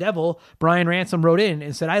the devil, Brian Ransom wrote in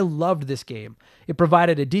and said, I loved this game. It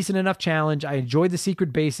provided a decent enough challenge. I enjoyed the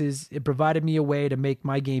secret bases. It provided me a way to make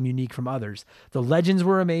my game unique from others. The legends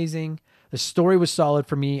were amazing. The story was solid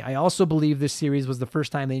for me. I also believe this series was the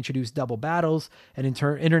first time they introduced double battles and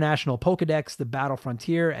international Pokedex, the Battle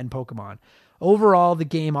Frontier, and Pokemon. Overall, the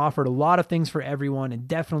game offered a lot of things for everyone and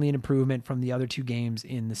definitely an improvement from the other two games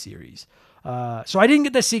in the series. So I didn't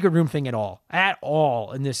get the secret room thing at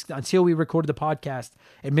all in this until we recorded the podcast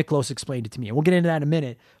and Miklos explained it to me. And we'll get into that in a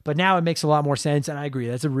minute, but now it makes a lot more sense. And I agree.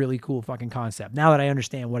 That's a really cool fucking concept now that I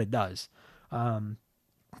understand what it does.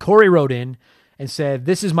 Corey wrote in and said,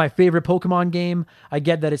 this is my favorite Pokemon game. I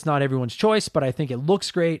get that it's not everyone's choice, but I think it looks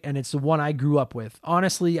great, and it's the one I grew up with.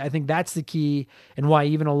 Honestly, I think that's the key, and why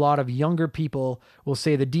even a lot of younger people will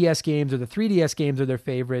say the DS games or the 3DS games are their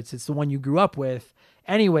favorites. It's the one you grew up with.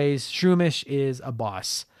 Anyways, Shroomish is a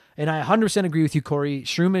boss. And I 100% agree with you, Corey.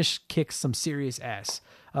 Shroomish kicks some serious ass.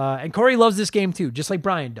 And Corey loves this game too, just like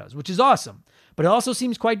Brian does, which is awesome. But it also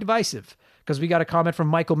seems quite divisive, because we got a comment from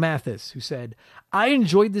Michael Mathis who said, I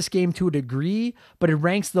enjoyed this game to a degree, but it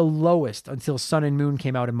ranks the lowest until Sun and Moon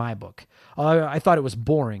came out in my book. I thought it was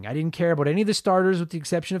boring. I didn't care about any of the starters with the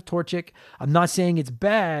exception of Torchic. I'm not saying it's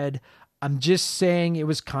bad. I'm just saying it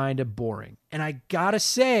was kind of boring. And I gotta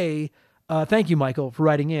say, thank you, Michael, for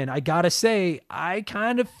writing in. I gotta say, I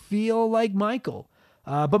kind of feel like Michael.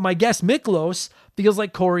 But my guest Miklos feels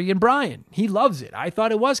like Corey and Brian. He loves it. I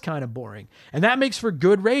thought it was kind of boring. And that makes for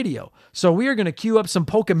good radio. So we are going to cue up some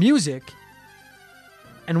Poke music.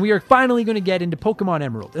 And we are finally going to get into Pokemon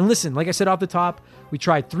Emerald. And listen, like I said off the top, we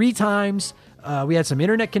tried 3 times. We had some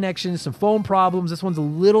internet connections, some phone problems. This one's a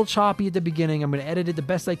little choppy at the beginning. I'm going to edit it the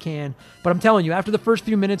best I can. But I'm telling you, after the first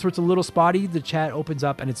few minutes where it's a little spotty, the chat opens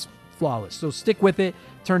up and it's flawless. So stick with it.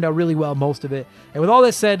 Turned out really well, most of it. And with all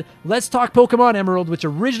that said, let's talk Pokemon Emerald, which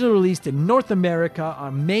originally released in North America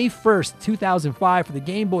on May 1st, 2005 for the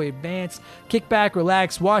Game Boy Advance. Kick back,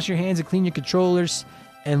 relax, wash your hands and clean your controllers,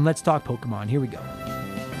 and let's talk Pokemon. Here we go.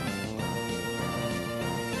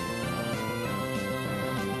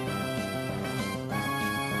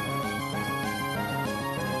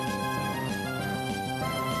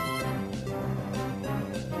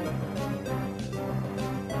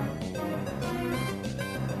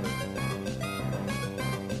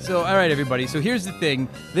 So, all right, everybody. So here's the thing.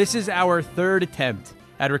 This is our 3rd attempt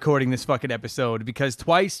at recording this fucking episode, because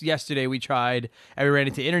twice yesterday we tried and we ran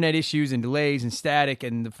into internet issues and delays and static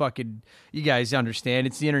and the fucking, you guys understand,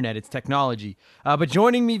 it's the internet, it's technology. But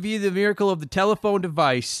joining me via the miracle of the telephone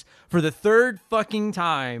device for the 3rd fucking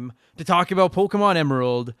time to talk about Pokemon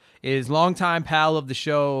Emerald is longtime pal of the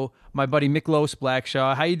show, my buddy Miklos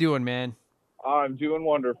Blackshaw. How you doing, man? I'm doing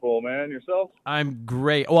wonderful, man. Yourself? I'm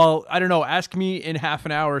great. Well, I don't know. Ask me in half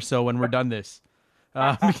an hour or so when we're done this.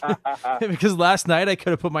 Because last night I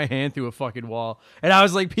could have put my hand through a fucking wall. And I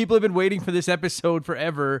was like, people have been waiting for this episode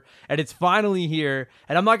forever, and it's finally here.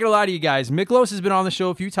 And I'm not going to lie to you guys. Miklos has been on the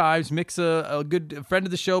show a few times. Mick's a good friend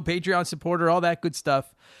of the show, Patreon supporter, all that good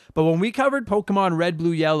stuff. But when we covered Pokemon Red,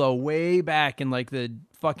 Blue, Yellow way back in like the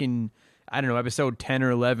fucking, I don't know, episode 10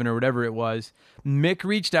 or 11 or whatever it was, Mick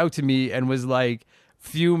reached out to me and was like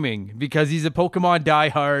fuming because he's a Pokemon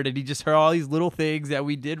diehard and he just heard all these little things that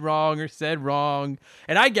we did wrong or said wrong.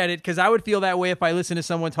 And I get it, because I would feel that way if I listened to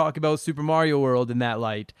someone talk about Super Mario World in that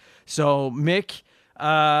light. So, Mick,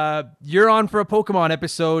 you're on for a Pokemon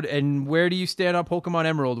episode, and where do you stand on Pokemon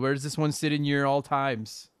Emerald? Where does this one sit in your all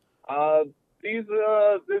times? This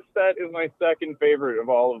set is my second favorite of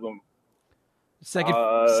all of them.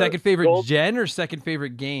 Second favorite Gold, gen or second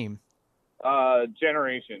favorite game?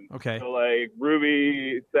 generation. Okay. So like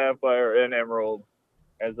Ruby, Sapphire, and Emerald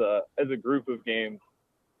as a group of games.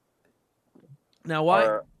 Now why?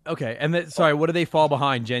 Are, Okay, and sorry, what do they fall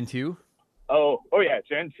behind? Gen 2? oh yeah,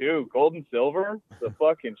 Gen 2, Gold and Silver, the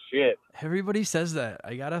fucking shit. Everybody says that.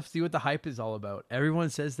 I gotta see what the hype is all about. Everyone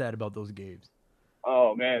says that about those games.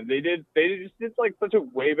 Oh man, they just did like such a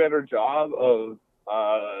way better job of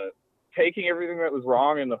taking everything that was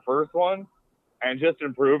wrong in the first one and just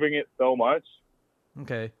improving it so much.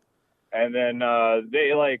 Okay. And then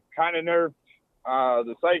they like kind of nerfed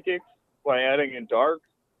the psychics by adding in dark.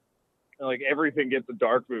 And, like everything gets a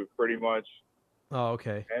dark move pretty much. Oh,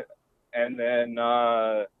 okay. And then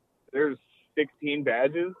there's 16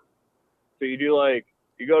 badges. So you do like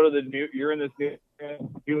you go to the new, you're in this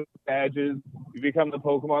new badges. You become the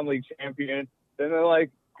Pokemon League champion. Then they're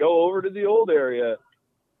like, go over to the old area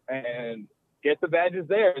and get the badges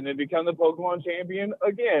there, and then become the Pokemon champion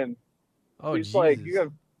again. Oh, it's Jesus. like you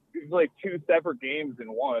have like two separate games in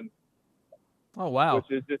one. Oh, wow.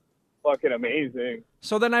 Which is just fucking amazing.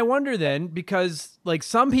 So then I wonder then, because like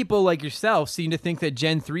some people like yourself seem to think that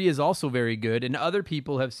Gen 3 is also very good, and other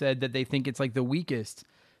people have said that they think it's like the weakest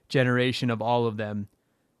generation of all of them.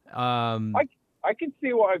 I can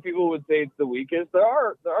see why people would say it's the weakest. There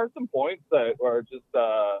are some points that are just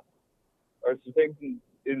are some things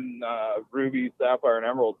in Ruby, Sapphire, and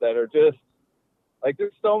Emerald that are just like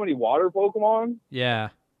there's so many water Pokemon. Yeah.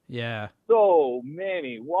 So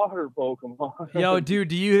many water Pokemon. Yo,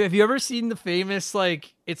 dude, have you ever seen the famous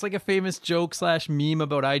it's like a famous joke / meme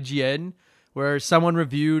about IGN where someone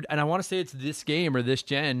reviewed, and I want to say it's this game or this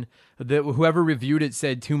gen, that whoever reviewed it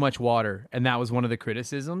said too much water, and that was one of the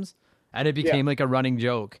criticisms, and it became like a running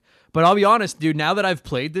joke. But I'll be honest, dude, now that I've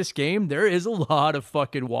played this game, there is a lot of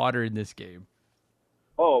fucking water in this game.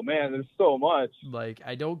 Oh man, there's so much. Like,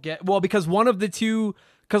 I don't get, well, because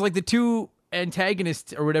the two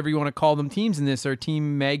antagonists or whatever you want to call them teams in this are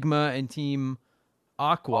Team Magma and Team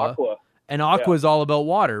Aqua. And Aqua is all about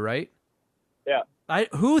water, right? Yeah.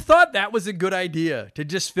 Who thought that was a good idea to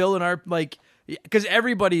just fill in our, like, because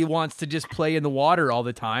everybody wants to just play in the water all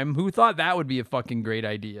the time. Who thought that would be a fucking great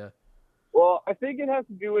idea? Well, I think it has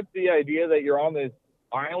to do with the idea that you're on this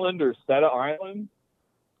island or set of islands.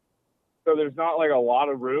 So there's not like a lot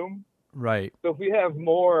of room. Right. So if we have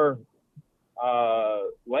more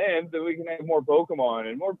land, then we can have more Pokemon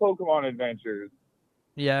and more Pokemon adventures.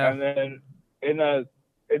 Yeah. And then in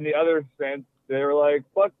the other sense, they're like,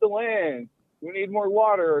 fuck the land. We need more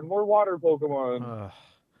water and more water Pokemon.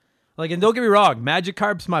 Like, and don't get me wrong,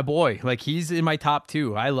 Magikarp's my boy. Like, he's in my top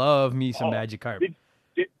 2. I love me some Magikarp.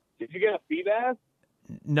 Did you get a Feebas?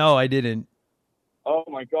 No, I didn't. Oh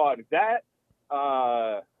my god, that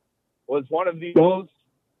was one of the most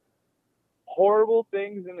horrible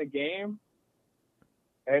things in the game,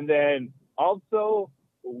 and then also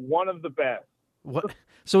one of the best. What?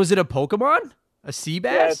 So is it a Pokemon? A Seabass?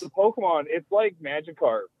 Yeah, it's a Pokemon. It's like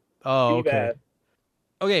Magikarp. Oh, okay. Seabass.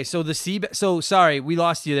 Okay, so the Seabass. So sorry, we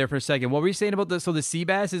lost you there for a second. What were you saying about so the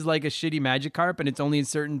Seabass is like a shitty Magikarp, and it's only in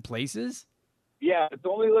certain places? Yeah,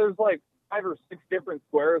 there's like 5 or 6 different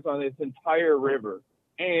squares on this entire river.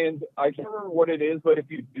 And I can't remember what it is, but if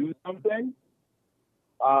you do something,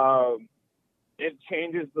 it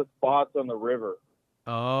changes the spots on the river.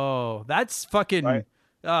 Oh, that's fucking... Right?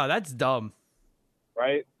 Oh, that's dumb.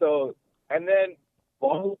 Right? So, and then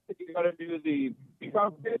you got to do the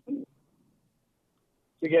competition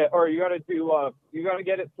to get, or you got to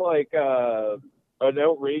get it to like an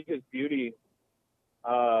outrageous beauty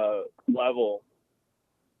level.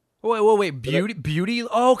 Wait. Beauty?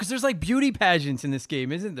 Oh, because there's like beauty pageants in this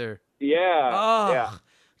game, isn't there? Yeah. Oh. Yeah.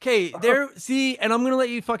 Okay, see, and I'm gonna let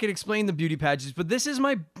you fucking explain the beauty pageants, but this is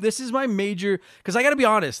my major, because I gotta be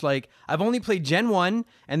honest, like, I've only played Gen 1,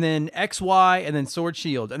 and then XY, and then Sword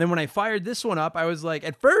Shield, and then when I fired this one up, I was like,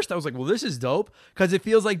 at first, I was like, well, this is dope, because it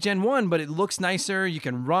feels like Gen 1, but it looks nicer, you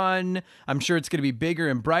can run, I'm sure it's gonna be bigger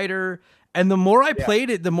and brighter, and the more I played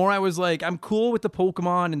it, the more I was like, I'm cool with the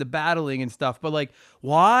Pokemon and the battling and stuff, but like,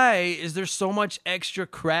 why is there so much extra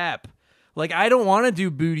crap? Like, I don't want to do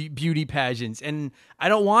beauty pageants, and I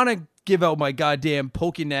don't want to give out my goddamn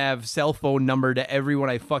Pokénav cell phone number to everyone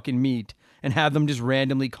I fucking meet and have them just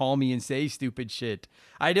randomly call me and say stupid shit.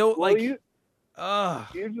 I don't usually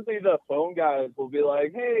the phone guys will be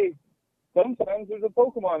like, hey, sometimes there's a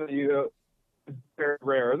Pokemon that you is very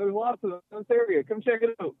rare. There's lots of them in this area. Come check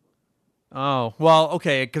it out. Oh, well,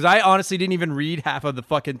 okay, because I honestly didn't even read half of the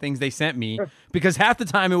fucking things they sent me, because half the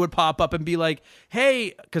time it would pop up and be like,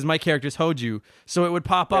 hey, because my character's Hoju, so it would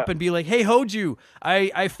pop up and be like, hey, Hoju,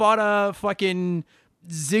 I fought a fucking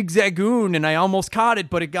Zigzagoon and I almost caught it,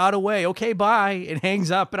 but it got away. Okay, bye. It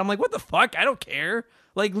hangs up. And I'm like, what the fuck? I don't care.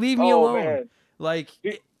 Like, leave me alone. Man. Like,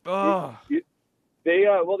 They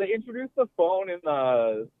introduced the phone in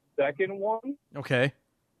the second one. Okay.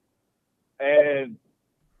 And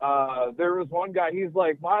there was one guy, he's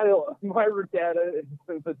like, my Rattata is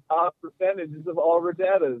the top percentages of all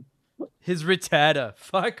Rattatas. His Rattata.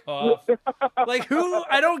 Fuck off. Like, who?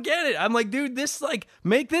 I don't get it. I'm like, dude, this, like,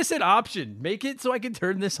 make this an option. Make it so I can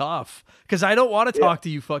turn this off. Because I don't want to talk to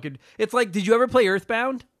you fucking. It's like, did you ever play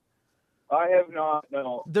Earthbound? I have not,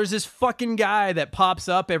 no. There's this fucking guy that pops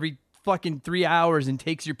up every fucking 3 hours and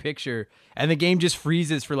takes your picture, and the game just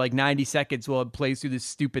freezes for like 90 seconds while it plays through this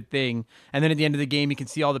stupid thing, and then at the end of the game you can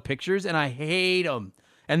see all the pictures, and I hate them.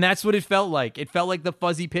 And that's what it felt like. It felt like the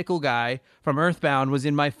fuzzy pickle guy from Earthbound was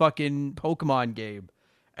in my fucking Pokemon game,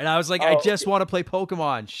 and I was like, I just want to play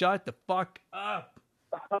Pokemon. Shut the fuck up.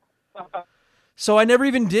 So I never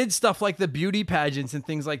even did stuff like the beauty pageants and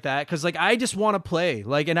things like that, because like I just want to play,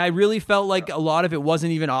 like, and I really felt like a lot of it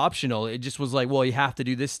wasn't even optional. It just was like, well, you have to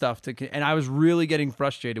do this stuff to, and I was really getting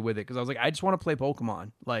frustrated with it because I was like, I just want to play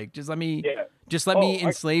Pokemon. Like, just let me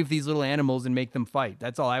enslave these little animals and make them fight.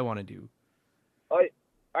 That's all I want to do.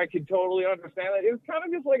 I could totally understand that. It was kind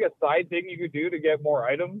of just like a side thing you could do to get more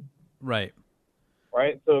items. Right.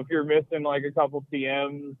 So if you're missing like a couple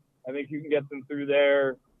TMs, I think you can get them through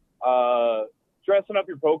there. Dressing up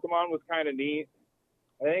your Pokemon was kind of neat.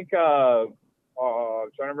 I think, I'm trying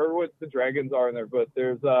to remember what the dragons are in there, but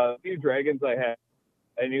there's a few dragons I had,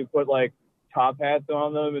 and you put like top hats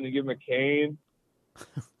on them and you give them a cane.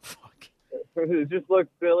 Fuck. It just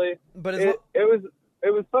looked silly. But it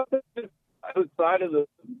was something just outside of the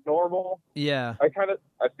normal. Yeah. I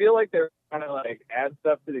feel like they're kind of like add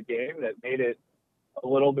stuff to the game that made it a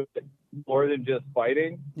little bit more than just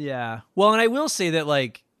fighting. Yeah. Well, and I will say that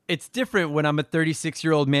like, it's different when I'm a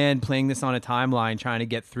 36-year-old man playing this on a timeline trying to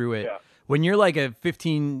get through it. Yeah. When you're like a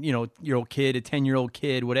 15-year-old kid, a 10-year-old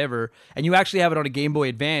kid, whatever, and you actually have it on a Game Boy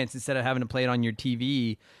Advance instead of having to play it on your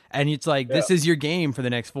TV, and it's like, this is your game for the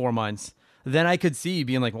next 4 months, then I could see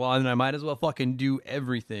being like, well, then I might as well fucking do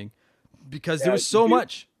everything. Because there was so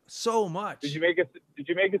much. Did you make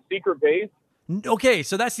a secret base? Okay,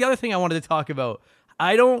 so that's the other thing I wanted to talk about.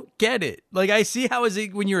 I don't get it. Like, I see how is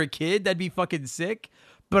it when you're a kid, that'd be fucking sick.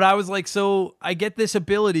 But I was like, so I get this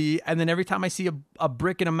ability, and then every time I see a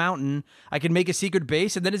brick in a mountain, I can make a secret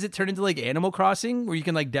base, and then does it turn into like Animal Crossing, where you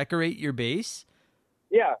can like decorate your base?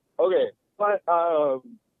 Yeah, okay. But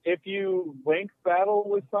if you link battle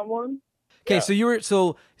with someone... Okay, so you were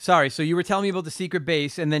telling me about the secret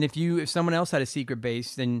base, and then if someone else had a secret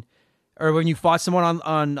base, then, or when you fought someone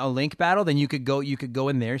on a link battle, then you could go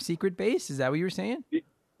in their secret base? Is that what you were saying?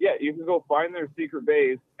 Yeah, you can go find their secret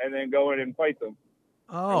base, and then go in and fight them.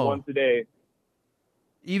 Oh. Once a day.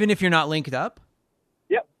 Even if you're not linked up?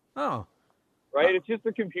 Yep. Oh. Right? It's just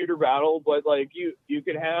a computer battle, but like you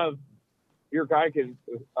could have your guy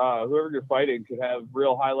whoever you're fighting could have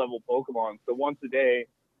real high level Pokemon. So once a day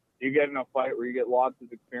you get in a fight where you get lots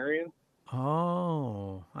of experience.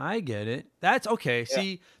 Oh, I get it. That's okay. Yeah.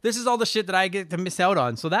 See, this is all the shit that I get to miss out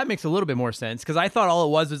on. So that makes a little bit more sense, because I thought all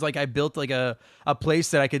it was like I built like a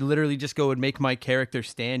place that I could literally just go and make my character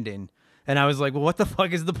stand in. And I was like, well, what the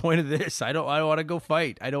fuck is the point of this? I don't want to go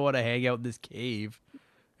fight. I don't want to hang out in this cave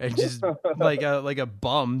and just like a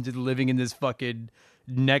bum just living in this fucking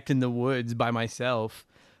neck in the woods by myself.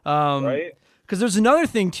 Right? Because there's another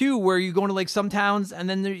thing too, where you go into like some towns, and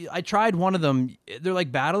then I tried one of them. They're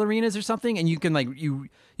like battle arenas or something, and you can like you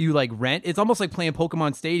like rent. It's almost like playing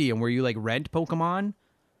Pokemon Stadium, where you like rent Pokemon.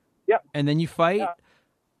 Yep. And then you fight.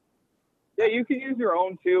 Yeah, you can use your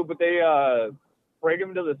own too, but they break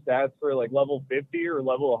them to the stats for like level 50 or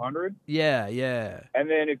level 100. Yeah. And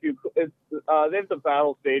then they have the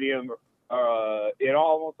battle stadium in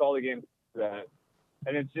almost all the games for that.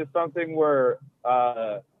 And it's just something where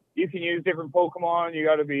you can use different Pokemon. You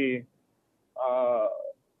got to be. Is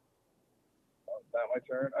that my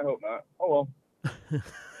turn? I hope not. Oh well.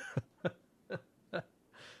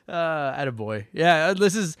 Attaboy. Yeah,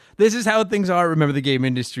 this is how things are. Remember the game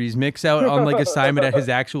industries. Mick's out on like assignment at his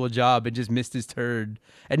actual job and just missed his turn,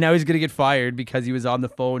 and now he's gonna get fired because he was on the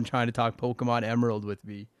phone trying to talk Pokemon Emerald with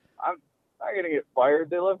me. I'm not gonna get fired.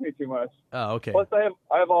 They love me too much. Oh, okay. Plus, I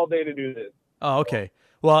have all day to do this. Oh, okay.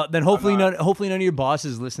 Well, then hopefully none of your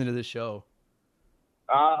bosses listen to this show.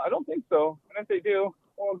 I don't think so. And if they do,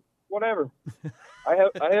 well, whatever. I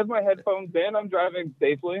have my headphones in. I'm driving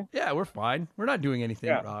safely. Yeah, we're fine. We're not doing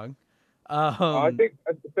anything wrong. I think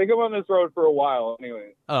I'm on this road for a while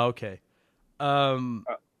anyway. Oh, okay.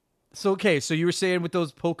 So you were saying with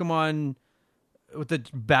those Pokemon with the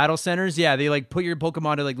battle centers, yeah, they like put your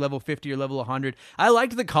Pokemon to like level 50 or level 100. I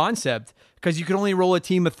liked the concept because you could only roll a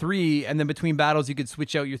team of 3, and then between battles you could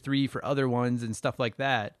switch out your 3 for other ones and stuff like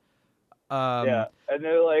that. Yeah, and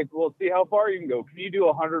they're like, well, see how far you can go. Can you do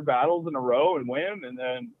 100 battles in a row and win? And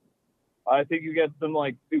then I think you get some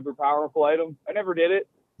like super powerful items. I never did it.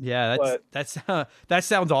 Yeah, that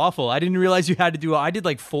sounds awful. I didn't realize you had to do. I did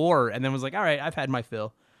like 4, and then was like, all right, I've had my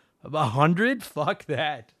fill. 100? Fuck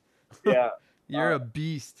that. Yeah, you're a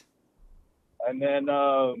beast. And then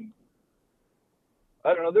I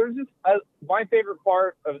don't know. There's just my favorite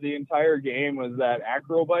part of the entire game was that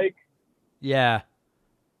acro bike. Yeah.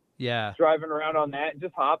 Driving around on that,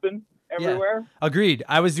 just hopping everywhere. Yeah. Agreed.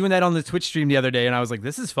 I was doing that on the Twitch stream the other day, and I was like,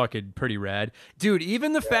 this is fucking pretty rad. Dude,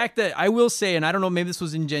 even the fact that I will say, and I don't know, maybe this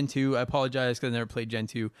was in Gen 2. I apologize because I never played Gen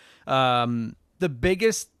 2. The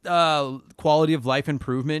biggest quality of life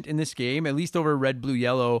improvement in this game, at least over Red, Blue,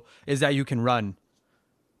 Yellow, is that you can run.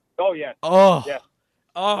 Oh, yeah. Oh. Yeah.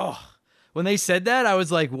 Oh. When they said that, I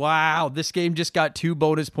was like, wow, this game just got 2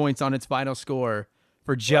 bonus points on its final score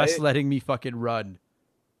for just letting me fucking run.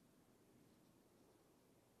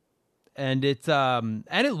 And it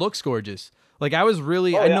looks gorgeous. Like I was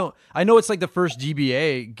really, I know it's like the first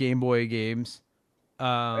GBA Game Boy games.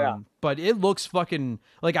 But it looks fucking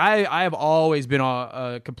like I have always been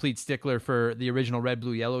a complete stickler for the original Red,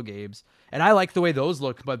 Blue, Yellow games. And I like the way those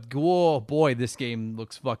look, but oh boy, this game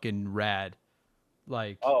looks fucking rad.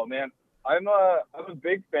 Like, oh man, I'm a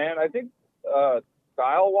big fan. I think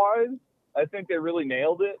style wise, I think they really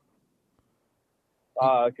nailed it.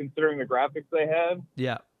 Considering the graphics they had.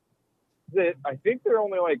 Yeah. I think they're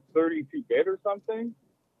only like 32-bit or something,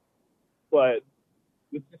 but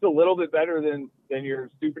it's just a little bit better than your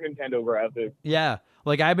Super Nintendo graphics. Yeah,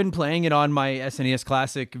 like I've been playing it on my SNES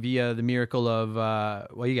Classic via the miracle of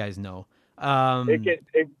well, you guys know. It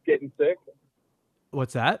getting sick.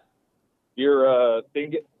 What's that? Your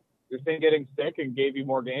thing getting sick and gave you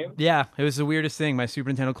more games. Yeah, it was the weirdest thing. My Super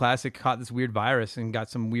Nintendo Classic caught this weird virus and got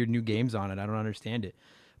some weird new games on it. I don't understand it,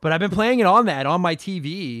 but I've been playing it on my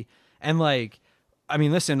TV. And like, I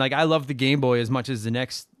mean, listen, like I love the Game Boy as much as the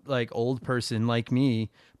next like old person like me,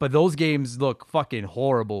 but those games look fucking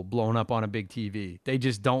horrible blown up on a big TV. They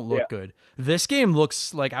just don't look good. This game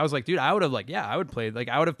looks like, I was like, dude, I would have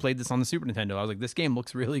played this on the Super Nintendo. I was like, this game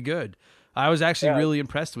looks really good. I was actually really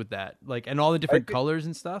impressed with that. Like, and all the different colors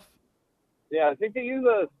and stuff. Yeah, I think they use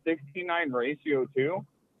a 16:9 ratio too.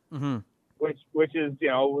 Mm-hmm. Which is,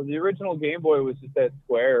 the original Game Boy was just that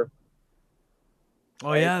square. Oh,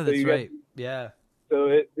 right? Yeah, that's right. Yeah. So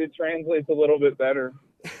it translates a little bit better.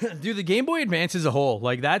 Dude, the Game Boy Advance as a whole,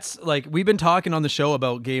 like that's like we've been talking on the show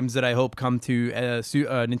about games that I hope come to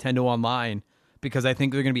Nintendo Online because I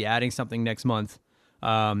think they're going to be adding something next month.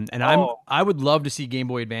 I would love to see Game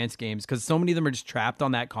Boy Advance games because so many of them are just trapped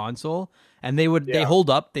on that console, and they hold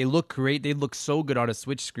up. They look great. They look so good on a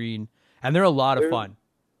Switch screen, and they're a lot of fun.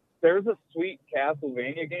 There's a sweet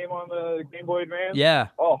Castlevania game on the Game Boy Advance. Yeah.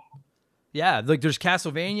 Oh. Yeah, like there's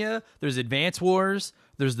Castlevania, there's Advance Wars,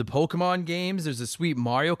 there's the Pokemon games, there's a sweet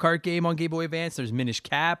Mario Kart game on Game Boy Advance, there's Minish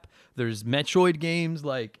Cap, there's Metroid games,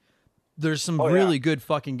 like there's some really good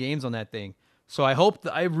fucking games on that thing. So I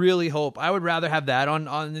really hope, I would rather have that on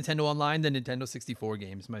Nintendo Online than Nintendo 64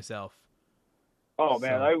 games myself. Oh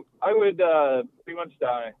man, I would pretty much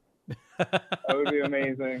die. That would be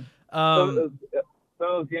amazing. Some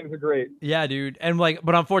of those games are great. Yeah, dude. And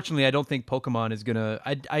but unfortunately, I don't think Pokemon is gonna.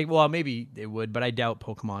 Well, maybe they would, but I doubt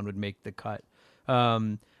Pokemon would make the cut.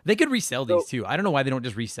 They could resell these too. I don't know why they don't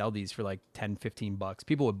just resell these for like $10-15.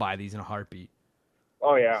 People would buy these in a heartbeat.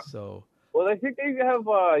 Oh yeah. So. Well, I think they have.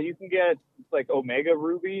 You can get like Omega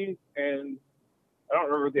Ruby, and I don't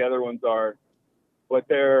remember what the other ones are, but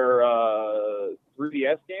they're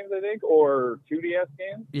 3DS games, I think, or 2DS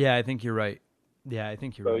games. Yeah, I think you're right. Yeah, I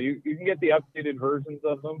think you're right. So you can get the updated versions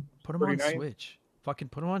of them. Put them on Switch. Fucking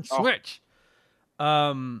put them on Switch.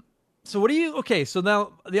 So what do you? Okay, so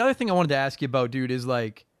now the other thing I wanted to ask you about, dude, is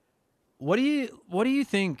like, what do you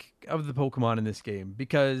think of the Pokemon in this game?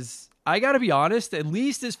 Because I got to be honest, at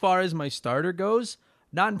least as far as my starter goes,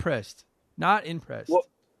 not impressed. Not impressed. Well,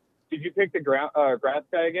 did you pick the grass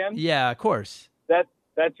guy again? Yeah, of course.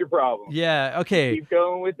 That's your problem. Yeah, okay. Keep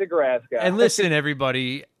going with the grass guy. And listen,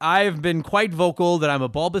 everybody, I've been quite vocal that I'm a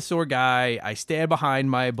Bulbasaur guy. I stand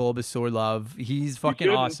behind my Bulbasaur love. He's fucking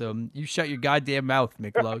awesome. You shut your goddamn mouth,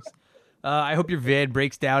 Miklos. I hope your van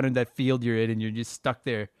breaks down in that field you're in and you're just stuck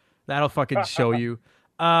there. That'll fucking show you.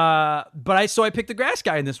 I picked the grass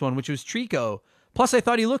guy in this one, which was Trico. Plus, I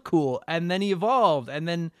thought he looked cool, and then he evolved, and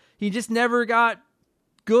then he just never got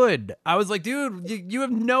good. I was like, dude,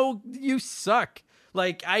 you suck.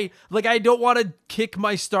 I don't want to kick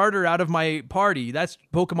my starter out of my party. That's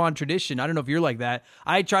Pokemon tradition. I don't know if you're like that.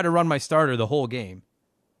 I try to run my starter the whole game.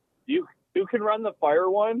 You can run the fire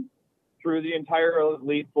one through the entire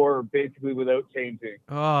Elite Four basically without changing.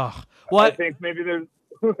 Oh, what? I think maybe there's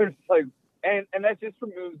like, and that's just for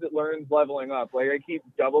moves it learns leveling up. Like I keep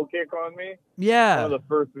double kick on me. Yeah. One of the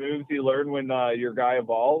first moves you learn when your guy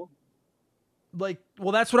evolves. Like,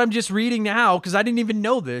 well, that's what I'm just reading now because I didn't even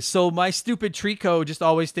know this. So my stupid Trico just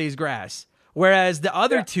always stays grass. Whereas the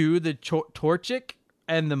other two, the Torchic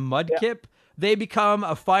and the Mudkip, they become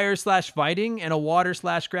a fire/fighting and a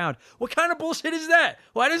water/ground. What kind of bullshit is that?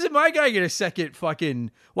 Why doesn't my guy get a second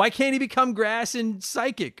fucking... Why can't he become grass and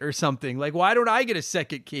psychic or something? Like, why don't I get a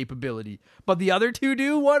second capability? But the other two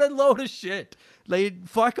do? What a load of shit. Like,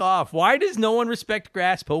 fuck off. Why does no one respect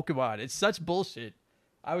grass Pokemon? It's such bullshit.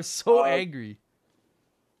 I was so angry.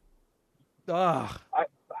 Ugh.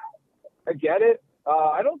 I get it.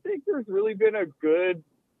 I don't think there's really been a good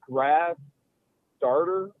grass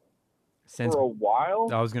starter Since for a while.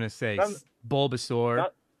 I was gonna say Bulbasaur.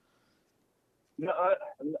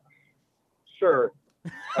 Sure,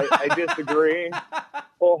 I disagree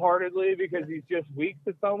wholeheartedly because he's just weak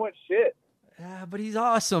to so much shit. But he's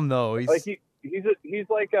awesome though. He's like he's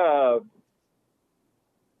like a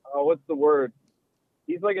what's the word?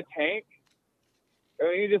 He's like a tank. I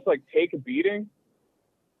mean, you just like take a beating.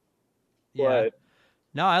 Yeah. But,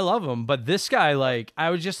 no, I love him. But this guy, like, I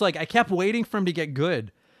was just like, I kept waiting for him to get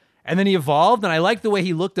good. And then he evolved, and I liked the way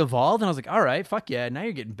he looked evolved. And I was like, all right, fuck yeah, now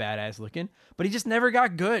you're getting badass looking. But he just never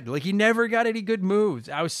got good. Like, he never got any good moves.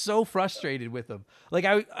 I was so frustrated with him. Like,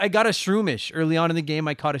 I got a Shroomish. Early on in the game,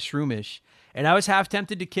 I caught a Shroomish. And I was half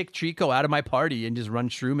tempted to kick Trico out of my party and just run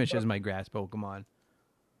Shroomish as my grass Pokemon.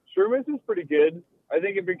 Shroomish is pretty good. I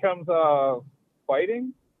think it becomes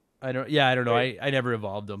fighting. I don't know. I never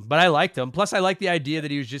evolved him, but I liked him. Plus, I liked the idea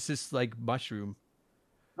that he was just this like mushroom.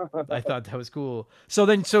 I thought that was cool. So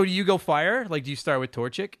do you go fire? Like, do you start with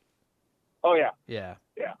Torchic? Oh yeah. Yeah.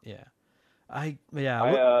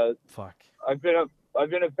 Fuck. I've been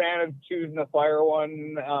a fan of choosing the fire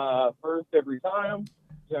one first every time.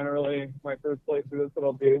 Generally, my first playthrough, that's what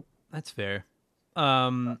I'll do. That's fair.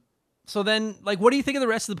 So then, like, what do you think of the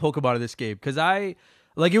rest of the Pokemon of this game? Because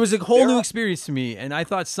it was a whole new experience to me, and I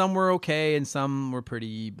thought some were okay and some were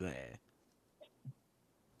pretty bleh.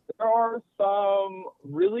 There are some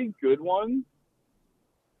really good ones.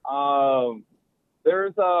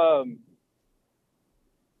 There's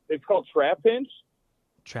it's called Trapinch.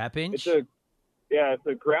 Trapinch? It's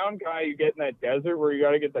a ground guy you get in that desert where you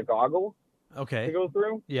got to get the goggles to go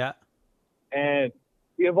through. Yeah. And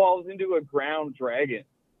he evolves into a ground dragon.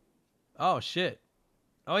 Oh, shit.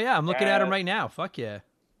 Oh, yeah, I'm looking at him right now. Fuck yeah.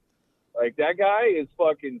 Like, that guy is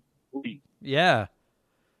fucking sweet. Yeah.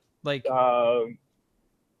 Like...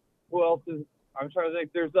 who else is... I'm trying to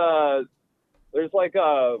think. There's like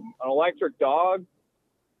an electric dog.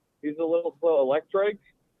 He's a little slow electric.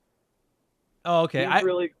 Oh, okay.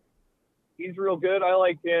 He's real good. I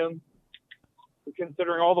like him.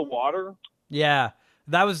 Considering all the water. Yeah.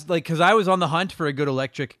 That was like... Because I was on the hunt for a good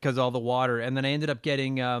electric because of all the water. And then I ended up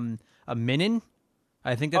getting a Minun.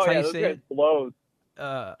 I think that's how you say it. Blows.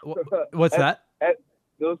 What's that?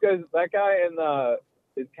 Those guys, that guy and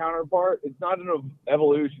his counterpart, it's not an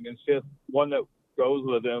evolution. It's just one that goes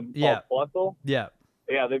with him called Fluffle. Yeah.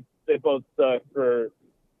 Yeah, they both suck for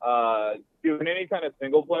doing any kind of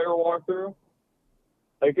single player walkthrough.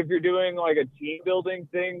 Like if you're doing like a team building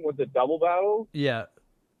thing with the double battles,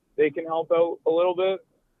 they can help out a little bit.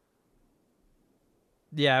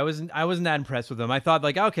 Yeah, I wasn't that impressed with him. I thought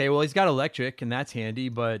like, okay, well he's got electric and that's handy,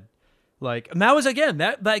 but like, and that was again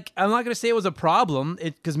that like I'm not gonna say it was a problem,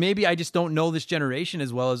 because maybe I just don't know this generation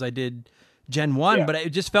as well as I did Gen 1, but it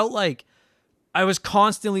just felt like I was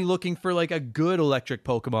constantly looking for like a good electric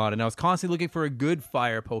Pokemon, and I was constantly looking for a good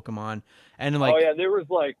fire Pokemon, and like, oh yeah, there was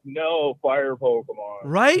like no fire Pokemon,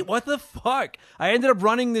 right? What the fuck? I ended up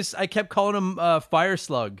running this. I kept calling him Fire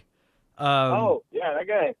Slug. Oh yeah, that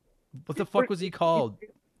guy. What the fuck was he called?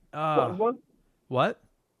 What?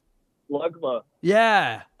 Slugma.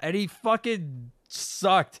 Yeah, and he fucking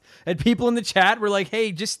sucked. And people in the chat were like,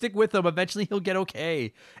 hey, just stick with him. Eventually he'll get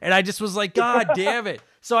okay. And I just was like, God damn it.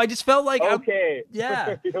 So I just felt like... Okay.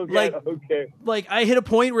 Like I hit a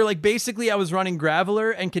point where like basically I was running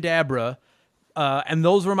Graveler and Kadabra, and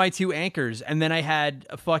those were my two anchors. And then I had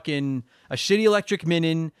a shitty electric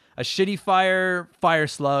Minun, a shitty fire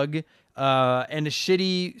slug, and a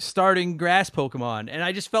shitty starting grass Pokemon. And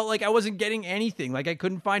I just felt like I wasn't getting anything. Like I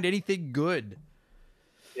couldn't find anything good.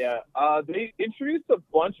 Yeah. They introduced a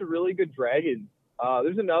bunch of really good dragons.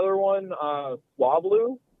 There's another one,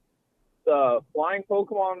 Swablu. the flying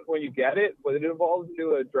Pokemon, when you get it, when it evolves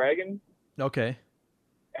into a dragon, Okay.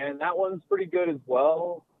 and that one's pretty good as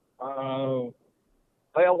well.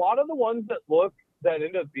 Like a lot of the ones that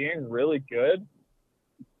end up being really good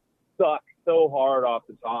suck so hard off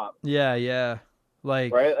the top, Yeah, yeah.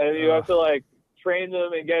 Like, right? And you have to like train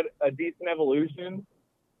them and get a decent evolution.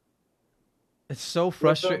 it's so with them.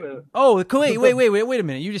 frustrating. Oh, wait a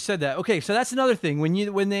minute. You just said that. Okay, so that's another thing.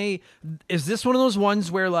 Is this one of those ones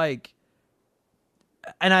where like,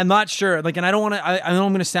 and I'm not sure, like, and I don't want to, I know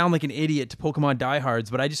I'm going to sound like an idiot to Pokemon diehards,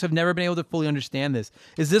 but I just have never been able to fully understand this.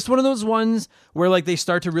 Is this one of those ones where like they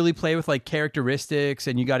start to really play with like characteristics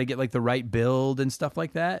and you got to get like the right build and stuff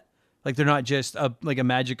like that? Like they're not just like a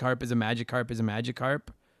Magikarp is a Magikarp is a Magikarp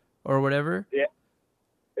or whatever? Yeah.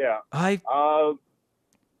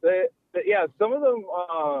 Yeah, some of them,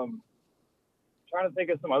 trying to think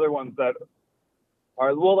of some other ones that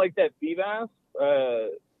are, well, like that Feebas,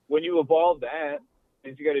 when you evolve that,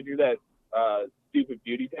 and you got to do that stupid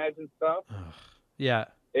beauty pads and stuff. Yeah.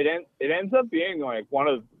 It ends up being like one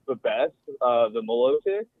of the best, the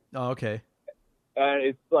Milotic. Oh, okay. And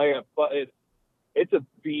it's like it's a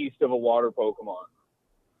beast of a water Pokemon.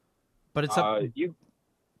 But it's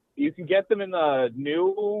you can get them in the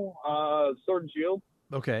new Sword and Shield.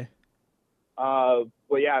 Okay.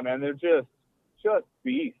 But yeah, man, they're just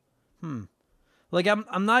beasts. Like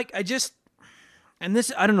I'm not, and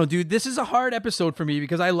this, I don't know, dude, this is a hard episode for me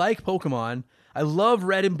because I like Pokemon. I love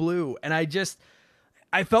Red and Blue, and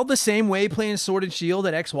I felt the same way playing Sword and Shield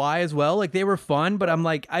at XY as well. Like they were fun, but I'm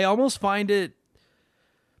like, I almost find it,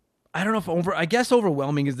 I don't know if I guess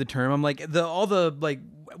overwhelming is the term. I'm like all the like,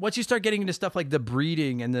 once you start getting into stuff like the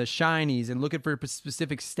breeding and the shinies and looking for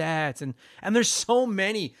specific stats and there's so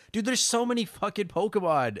many, dude, there's so many fucking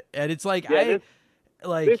Pokemon, and it's like, yeah,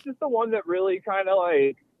 this is the one that really kind of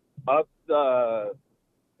like ups the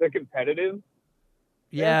competitive.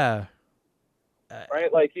 Yeah.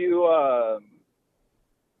 Right, like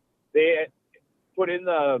they put in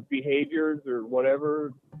the behaviors or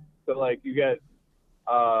whatever, so like you get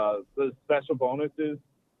the special bonuses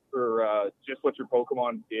for just what your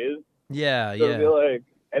Pokemon is. Yeah, so yeah. Be like,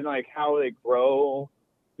 and like how they grow.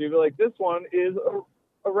 So you'd be like, this one is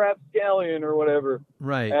a Rapscallion or whatever.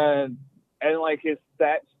 Right. And like his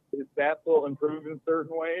stats will improve in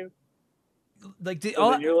certain ways. Like, do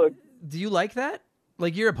you like that?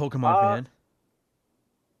 Like, you're a Pokemon fan.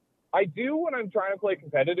 I do when I'm trying to play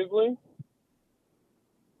competitively.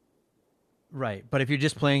 Right, but if you're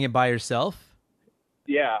just playing it by yourself,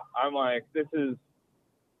 yeah, I'm like, this is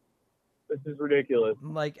ridiculous.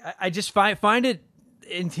 Like, I just find it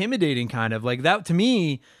intimidating, kind of like that to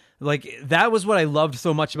me. Like, that was what I loved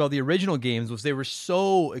so much about the original games, was they were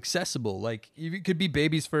so accessible. Like, you could be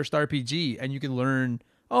baby's first RPG and you can learn,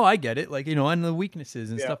 oh, I get it, like, you know, and the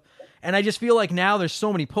weaknesses and stuff. And I just feel like now there's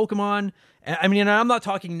so many Pokemon. I mean, I'm not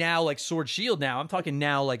talking now like Sword Shield now. I'm talking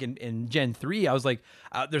now like in Gen 3. I was like,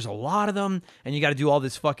 there's a lot of them, and you got to do all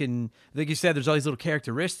this fucking, like you said, there's all these little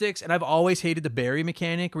characteristics. And I've always hated the berry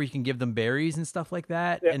mechanic where you can give them berries and stuff like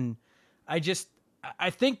that. Yeah. And I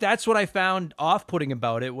think that's what I found off-putting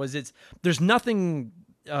about it, was there's nothing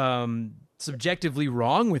subjectively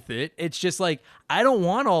wrong with it. It's just like, I don't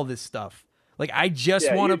want all this stuff. Like, I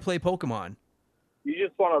just want to play Pokemon. You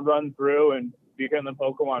just want to run through and become the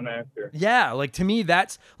Pokemon master. Yeah, like, to me,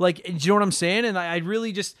 that's like, do you know what I'm saying? And I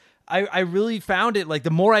really just, I really found it, like,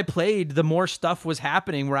 the more I played, the more stuff was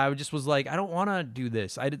happening where I just was like, I don't want to do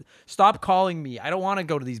this. Stop calling me. I don't want to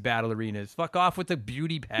go to these battle arenas. Fuck off with the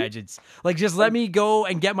beauty pageants. Like, just let me go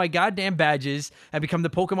and get my goddamn badges and become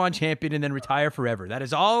the Pokemon champion and then retire forever. That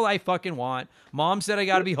is all I fucking want. Mom said I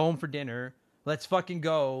got to be home for dinner. Let's fucking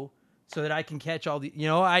go. So that I can catch all the, you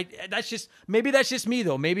know, maybe that's just me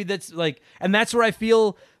though. Maybe that's like, and that's where I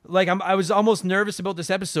feel like I was almost nervous about this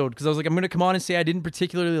episode, because I was like, I'm going to come on and say I didn't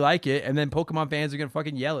particularly like it, and then Pokemon fans are going to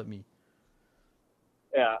fucking yell at me.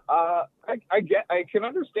 Yeah, I can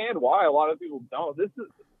understand why a lot of people don't. To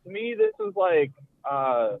me, this is like,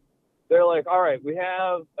 they're like, all right, we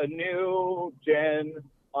have a new gen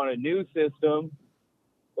on a new system.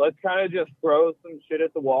 Let's kind of just throw some shit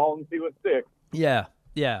at the wall and see what sticks. Yeah.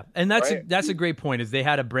 Yeah, and that's a great point, is they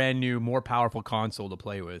had a brand new, more powerful console to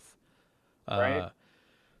play with. Right.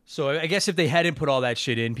 So I guess if they hadn't put all that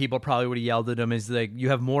shit in, people probably would have yelled at them, as like, you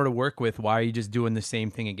have more to work with. Why are you just doing the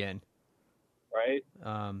same thing again? Right.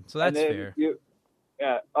 So that's fair.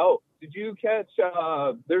 Yeah. Oh, did you catch,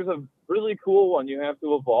 there's a really cool one you have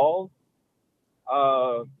to evolve.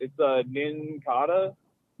 It's a Nincada,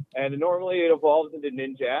 and normally it evolves into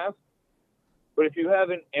Ninjask. But if you have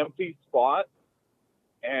an empty spot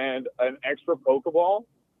and an extra Pokeball,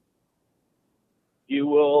 you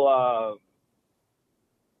will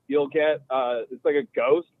you'll get it's like a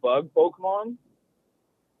ghost bug Pokemon.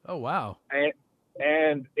 Oh wow.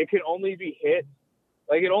 And it can only be hit,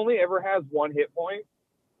 like it only ever has one hit point,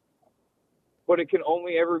 but it can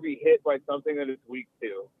only ever be hit by something that it's weak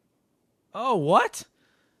to. Oh, what?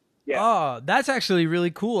 Yeah. Oh, that's actually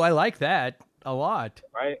really cool. I like that a lot.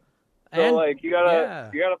 Right. So And like you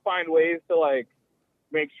gotta find ways to like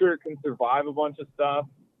make sure it can survive a bunch of stuff,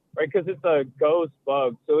 right? Because it's a ghost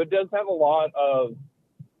bug, so it does have a lot of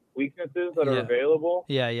weaknesses that are available.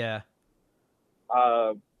 Yeah.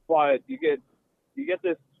 But you get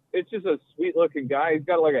this. It's just a sweet looking guy. He's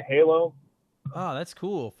got like a halo. Oh, that's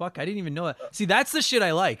cool. Fuck, I didn't even know that. See, that's the shit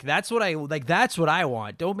I like. That's what I like. That's what I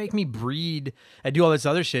want. Don't make me breed and do all this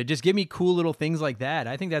other shit. Just give me cool little things like that.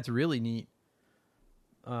 I think that's really neat.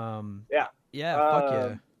 Yeah. Fuck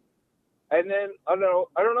yeah. And then I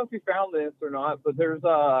don't know if you found this or not, but there's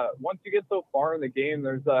once you get so far in the game,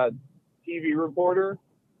 there's a TV reporter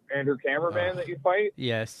and her cameraman that you fight.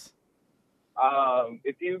 Yes.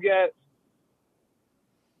 If you get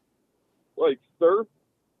like surf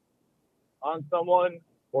on someone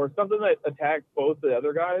or something that attacks both the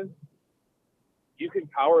other guys, you can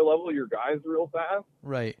power level your guys real fast.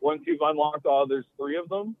 Right. Once you've unlocked there's 3 of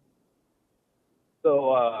them.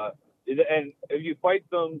 So, and if you fight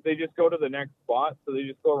them, they just go to the next spot. So they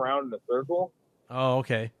just go around in a circle. Oh,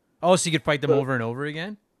 okay. Oh, so you could fight them over and over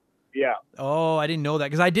again? Yeah. Oh, I didn't know that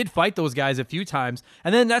because I did fight those guys a few times.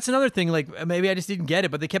 And then that's another thing. Like maybe I just didn't get it,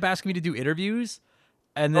 but they kept asking me to do interviews.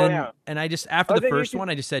 And then, and I just, after the first one,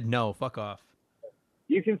 I just said, no, fuck off.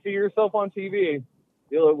 You can see yourself on TV.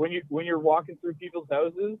 When you're walking through people's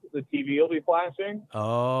houses, the TV will be flashing.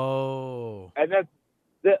 Oh. And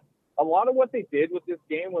a lot of what they did with this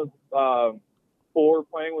game was for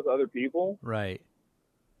playing with other people. Right.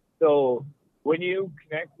 So when you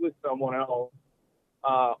connect with someone else,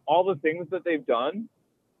 all the things that they've done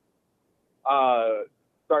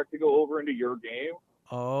start to go over into your game.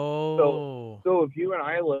 Oh. So if you and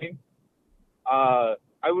I linked, I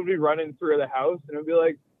would be running through the house and it'd be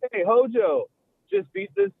like, hey, Hojo, just beat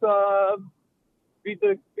these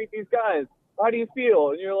guys. How do you feel?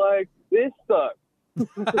 And you're like, this sucks.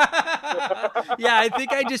 Yeah, I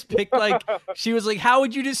think I just picked she was like, how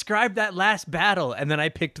would you describe that last battle? And then I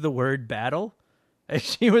picked the word battle. And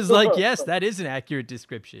she was like, yes, that is an accurate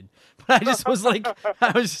description. But I just was like,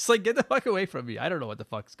 get the fuck away from me. I don't know what the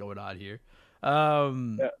fuck's going on here.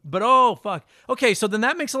 But oh fuck. Okay, so then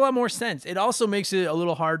that makes a lot more sense. It also makes it a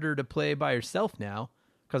little harder to play by yourself now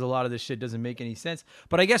because a lot of this shit doesn't make any sense.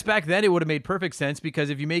 But I guess back then it would have made perfect sense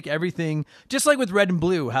because if you make everything just like with Red and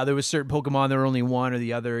Blue, how there was certain Pokemon there were only one or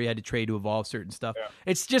the other, you had to trade to evolve certain stuff. Yeah.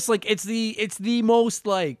 It's just like it's the most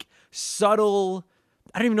like subtle.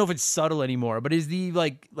 I don't even know if it's subtle anymore, but is the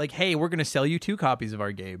like hey, we're gonna sell you 2 copies of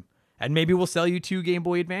our game, and maybe we'll sell you 2 Game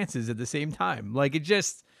Boy Advances at the same time. Like it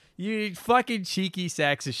just. You fucking cheeky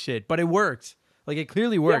sacks of shit, but it worked. Like it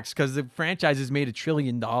clearly works because the franchise has made $1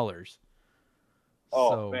 trillion.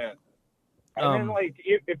 Oh man! And then like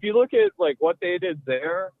if you look at like what they did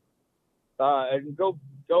there, and go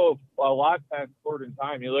a lot past Sword and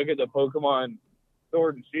Time. You look at the Pokemon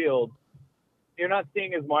Sword and Shield. You're not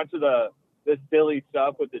seeing as much of the silly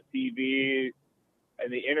stuff with the TV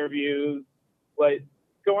and the interviews, but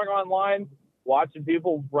going online, watching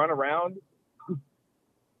people run around.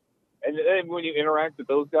 And then when you interact with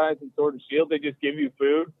those guys in Sword and Shield, they just give you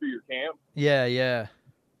food for your camp. Yeah.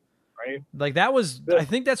 Right? Like that was, I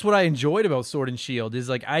think that's what I enjoyed about Sword and Shield is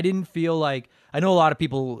like, I didn't feel like, I know a lot of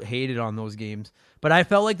people hated on those games, but I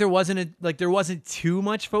felt like there wasn't too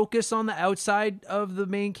much focus on the outside of the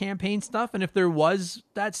main campaign stuff. And if there was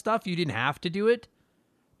that stuff, you didn't have to do it.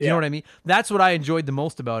 You know what I mean? That's what I enjoyed the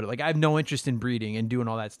most about it. Like I have no interest in breeding and doing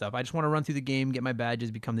all that stuff. I just want to run through the game, get my badges,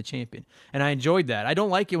 become the champion. And I enjoyed that. I don't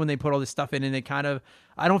like it when they put all this stuff in and they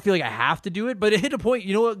I don't feel like I have to do it, but it hit a point,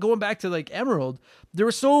 you know what, going back to like Emerald,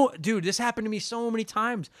 this happened to me so many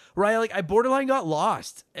times where I borderline got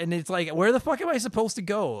lost and it's like, where the fuck am I supposed to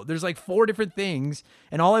go? There's like 4 different things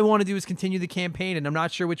and all I want to do is continue the campaign and I'm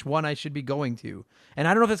not sure which one I should be going to. And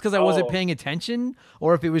I don't know if it's because I wasn't paying attention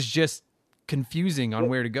or if it was just confusing on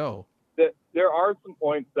where to go. There are some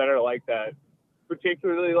points that are like that,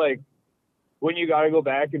 particularly like when you got to go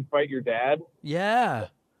back and fight your dad. Yeah.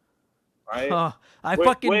 Right. Go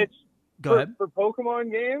ahead. For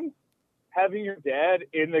Pokemon games, having your dad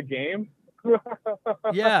in the game.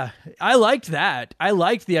 Yeah, I liked that. I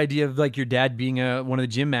liked the idea of like your dad being one of the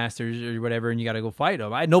gym masters or whatever, and you got to go fight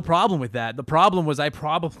him. I had no problem with that. The problem was I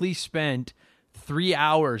probably spent 3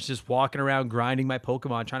 hours just walking around grinding my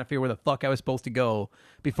Pokemon, trying to figure where the fuck I was supposed to go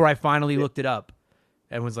before I finally looked it up.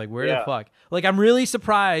 and was like, where the Yeah. fuck? Like, I'm really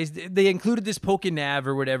surprised they included this Pokenav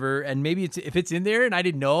or whatever, and maybe if it's in there and I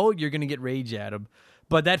didn't know, you're gonna get rage at him.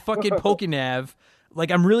 But that fucking Pokenav,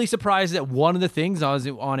 like, I'm really surprised that one of the things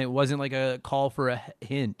on it wasn't like a call for a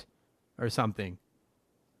hint or something.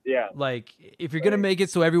 Yeah. Like, if you're gonna make it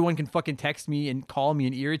so everyone can fucking text me and call me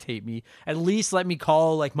and irritate me, at least let me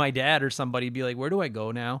call like my dad or somebody, be like, where do I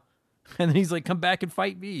go now? And then he's like, come back and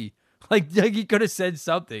fight me. Like he could have said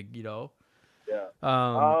something, you know? Yeah.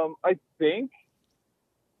 Um, I think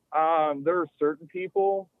there are certain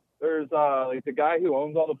people. There's like the guy who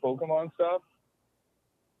owns all the Pokemon stuff,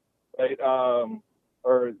 right?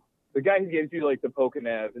 Or the guy who gives you like the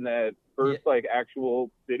Pokenav in that first like actual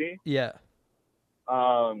city. yeah.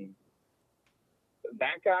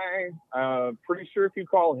 That guy, pretty sure if you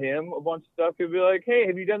call him a bunch of stuff, he'll be like, "Hey,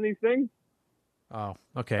 have you done these things?" Oh,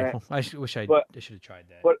 okay. Well, I wish I should have tried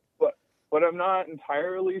that. But I'm not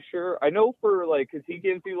entirely sure. I know for like, cause he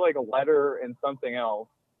gives you like a letter and something else,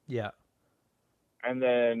 Yeah. and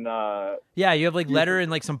then Yeah, you have like letter and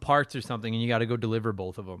like some parts or something, and you got to go deliver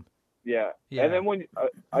both of them. yeah. Yeah. And then when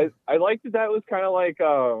I liked that was kind of like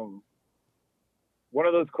one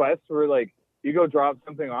of those quests where like you go drop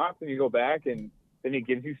something off and you go back and then he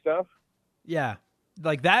gives you stuff. Yeah,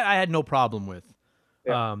 like that I had no problem with.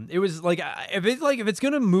 Yeah. It was like if it's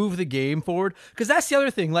gonna move the game forward, because that's the other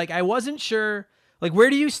thing. Like, I wasn't sure. Like, where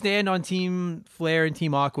do you stand on Team Flare and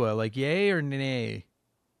Team Aqua? Like, yay or nay?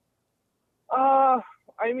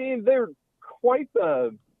 I mean, they're quite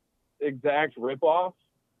the exact ripoff,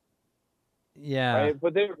 Yeah. right?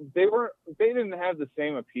 But they didn't have the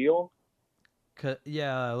same appeal.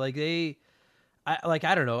 Yeah, like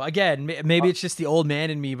I don't know. Again, maybe it's just the old man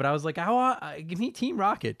in me, but I was like, give me Team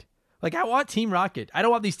Rocket. Like, I want Team Rocket. I don't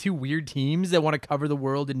want these two weird teams that want to cover the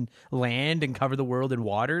world in land and cover the world in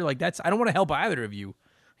water. Like, I don't want to help either of you.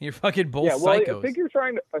 You're fucking both psychos. I think you're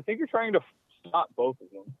trying to stop both of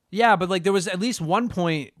them. Yeah, but like there was at least one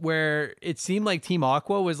point where it seemed like Team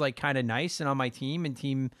Aqua was like kind of nice and on my team, and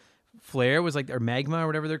Team Flare was like, or Magma or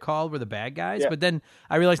whatever they're called, were the bad guys. Yeah. But then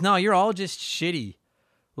I realized, no, you're all just shitty.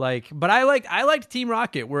 Like, but I liked Team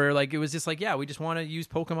Rocket, where like it was just like, yeah, we just want to use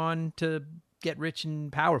Pokemon to get rich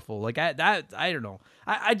and powerful. Like I don't know.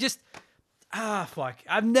 I just fuck.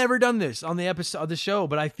 I've never done this on the episode of the show,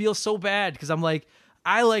 but I feel so bad because I'm like,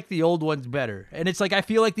 I like the old ones better. And it's like I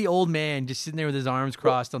feel like the old man just sitting there with his arms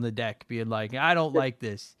crossed on the deck being like, I don't like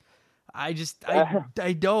this. I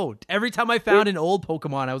don't. Every time I found an old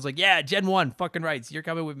Pokemon, I was like, yeah, Gen 1, fucking right. So you're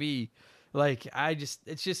coming with me. Like,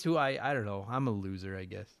 it's just who I don't know. I'm a loser, I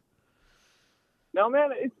guess. No, man,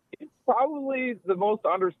 it's probably the most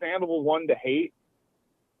understandable one to hate.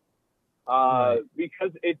 Right.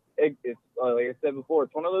 Because it's like I said before,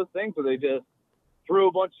 it's one of those things where they just threw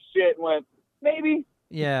a bunch of shit and went, maybe.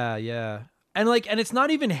 Yeah. And it's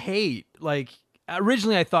not even hate. Like,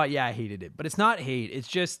 originally I thought, yeah, I hated it, but it's not hate. It's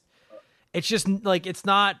just like, it's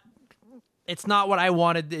not what I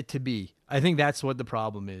wanted it to be. I think that's what the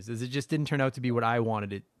problem is it just didn't turn out to be what I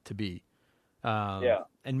wanted it to be. Yeah.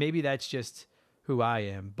 And maybe that's just who I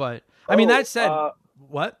am. But I mean, that said,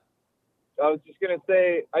 what? I was just going to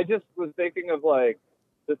say, I just was thinking of like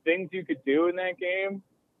the things you could do in that game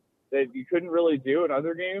that you couldn't really do in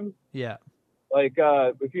other games. Yeah. Like,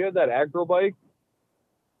 if you had that aggro bike,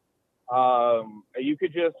 you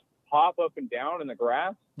could just hop up and down in the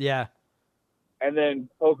grass. Yeah. And then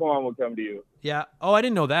Pokemon would come to you. Yeah. Oh, I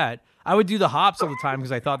didn't know that. I would do the hops all the time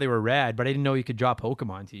because I thought they were rad, but I didn't know you could drop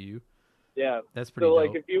Pokemon to you. Yeah. That's pretty So, dope.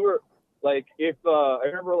 like, if you were, like, I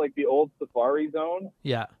remember, like, the old Safari Zone,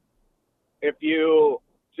 Yeah. if you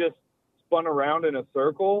just spun around in a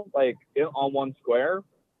circle, like, on one square,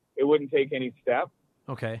 it wouldn't take any steps.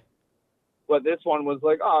 Okay. But this one was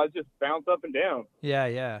like, just bounce up and down.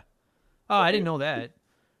 Yeah. Oh, I didn't know that.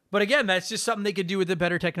 But again, that's just something they could do with the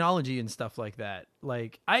better technology and stuff like that.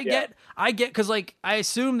 Like, I get, because, like, I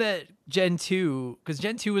assume that Gen 2, because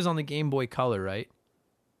Gen 2 was on the Game Boy Color, right?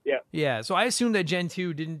 Yeah. Yeah, so I assume that Gen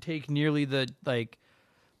 2 didn't take nearly the, like,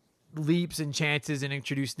 leaps and chances and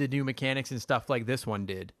introduce the new mechanics and stuff like this one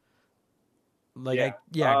did. Like,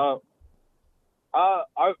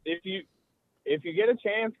 if you get a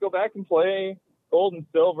chance, go back and play Gold and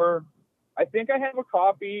Silver. I think I have a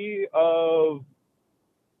copy of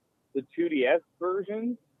the 2DS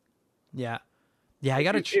version. Yeah, I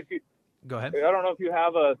got to... Go ahead. I don't know if you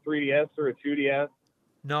have a 3DS or a 2DS.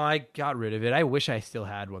 No, I got rid of it. I wish I still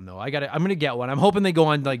had one though. I'm gonna get one. I'm hoping they go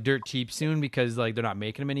on like dirt cheap soon because like they're not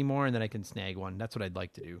making them anymore, and then I can snag one. That's what I'd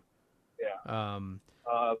like to do. Yeah.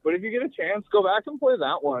 But if you get a chance, go back and play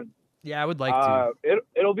that one. Yeah, I would like to.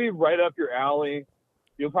 It'll be right up your alley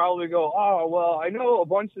you'll probably go, oh, well, I know a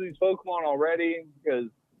bunch of these Pokemon already because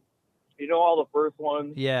you know all the first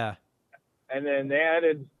ones. Yeah. And then they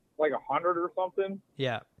added like 100 or something.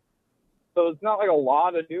 Yeah. So it's not like a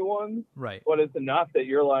lot of new ones. Right. But it's enough that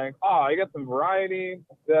you're like, oh, I got some variety.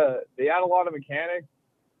 They add a lot of mechanics.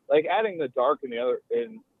 Like adding the dark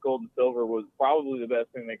in Gold and Silver was probably the best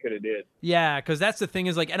thing they could have did. Yeah, because that's the thing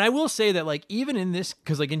is like, and I will say that like even in this,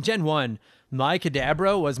 because like in Gen 1, my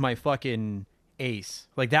Kadabra was my fucking ace.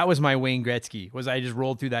 Like that was my Wayne Gretzky. Was I just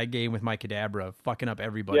rolled through that game with my Kadabra, fucking up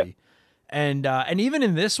everybody. Yeah. And even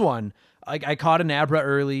in this one, like I caught an Abra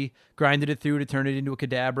early, grinded it through to turn it into a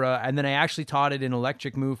Kadabra, and then I actually taught it an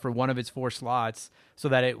electric move for one of its 4 slots so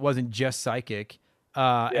that it wasn't just psychic.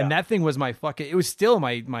 And that thing was my fucking, it was still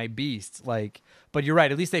my beast. Like, but you're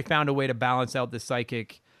right. At least they found a way to balance out the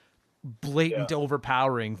psychic blatant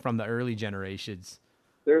overpowering from the early generations.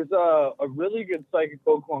 There's a really good psychic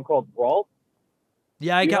Pokemon called Walt.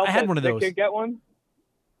 Yeah, I had one of those. Kid get one?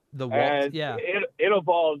 The Walt, yeah. It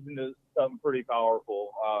evolves into something pretty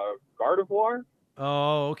powerful. Gardevoir.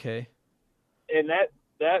 Oh, okay. And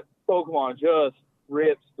that Pokemon just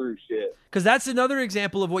rips through shit. Because that's another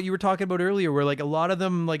example of what you were talking about earlier, where like a lot of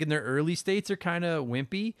them, like in their early states, are kind of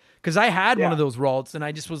wimpy. Because I had one of those Ralts, and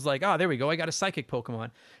I just was like, oh, there we go, I got a psychic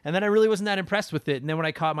Pokemon. And then I really wasn't that impressed with it. And then when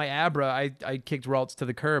I caught my Abra, I kicked Ralts to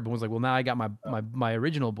the curb and was like, well, now I got my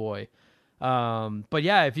original boy. But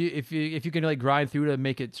yeah, if you can like grind through to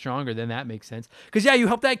make it stronger, then that makes sense. Because yeah, you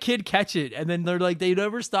help that kid catch it, and then they're like, they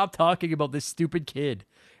never stop talking about this stupid kid.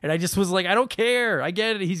 And I just was like, I don't care. I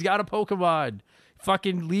get it. He's got a Pokemon.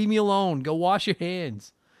 Fucking leave me alone. Go wash your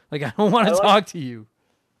hands. Like, I don't want to talk to you.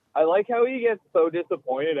 I like how he gets so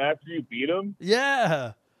disappointed after you beat him.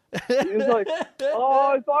 Yeah. He's like,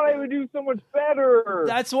 oh, I thought I would do so much better.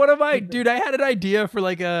 That's one of my, dude, I had an idea for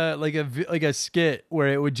like a skit where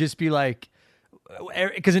it would just be like,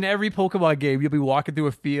 because in every Pokemon game, you'll be walking through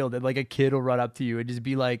a field and like a kid will run up to you and just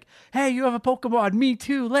be like, hey, you have a Pokemon, me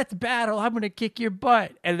too, let's battle, I'm going to kick your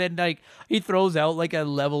butt. And then like he throws out like a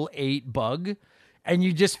level 8 bug. And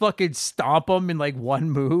you just fucking stomp him in like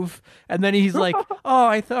one move. And then he's like, oh,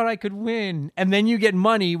 I thought I could win. And then you get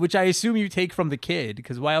money, which I assume you take from the kid.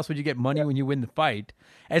 Because why else would you get money when you win the fight?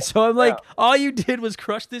 And so I'm like, all you did was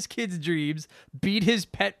crush this kid's dreams, beat his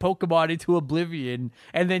pet Pokemon into oblivion,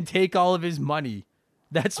 and then take all of his money.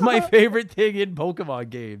 That's my favorite thing in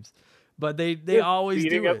Pokemon games. But they always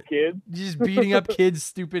do it. Kids. Just beating up kids,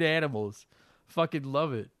 stupid animals. Fucking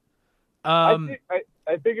love it.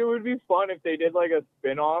 I think it would be fun if they did like a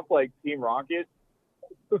spin-off like Team Rocket.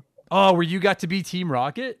 Oh, where you got to be Team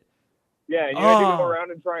Rocket? Yeah, and you had to go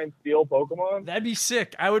around and try and steal Pokemon. That'd be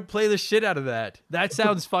sick. I would play the shit out of that. That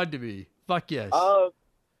sounds fun to me. Fuck yes.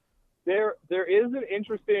 There is an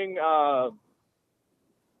interesting ROM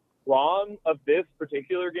of this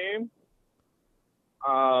particular game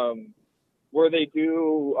where they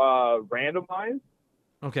do randomize.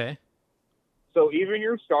 Okay. So even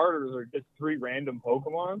your starters are just 3 random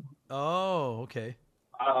Pokemon. Oh, okay.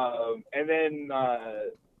 And then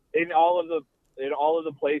in all of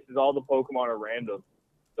the places, all the Pokemon are random.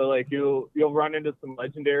 So like you'll run into some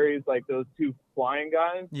legendaries, like those 2 flying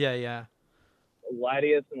guys. Yeah.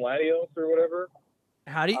 Latios and Latios or whatever.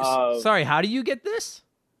 How do you? How do you get this?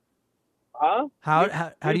 Huh?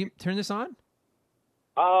 How do you turn this on?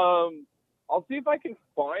 I'll see if I can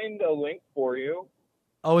find a link for you.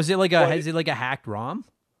 Oh, is it like a hacked ROM?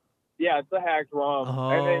 Yeah, it's a hacked ROM. Oh.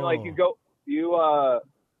 And then like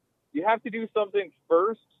you have to do something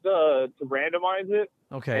first to randomize it.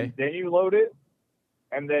 Okay. And then you load it,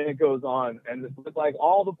 and then it goes on, and it's like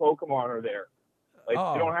all the Pokemon are there. Like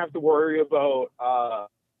you don't have to worry about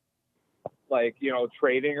like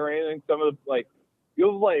trading or anything. Some of the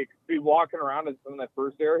you'll like be walking around in some of the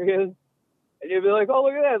first areas, and you'll be like, oh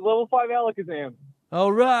look at that, level 5 Alakazam.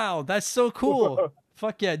 Oh wow, that's so cool.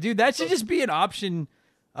 Fuck yeah, dude. That should just be an option.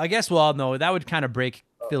 I guess, well, no, that would kind of break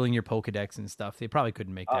filling your Pokedex and stuff. They probably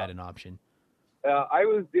couldn't make that an option. I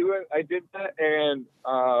did that, and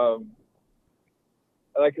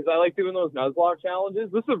because I like doing those Nuzlocke challenges.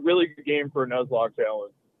 This is a really good game for a Nuzlocke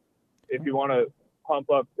challenge if you want to pump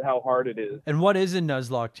up how hard it is. And what is a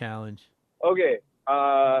Nuzlocke challenge? Okay,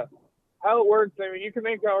 how it works, I mean, you can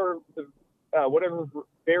make whatever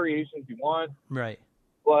variations you want. Right.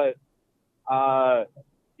 But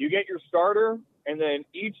you get your starter, and then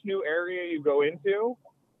each new area you go into,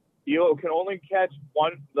 you can only catch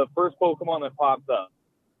the first Pokemon that pops up.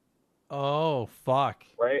 Oh, fuck.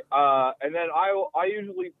 Right? And then I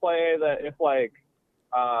usually play that if, I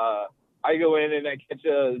go in and I catch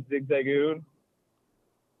a Zigzagoon,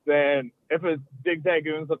 then if a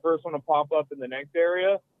Zigzagoon's the first one to pop up in the next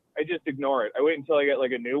area, I just ignore it. I wait until I get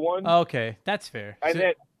like a new one. Okay, that's fair.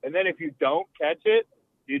 And then if you don't catch it,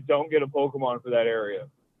 you don't get a Pokemon for that area.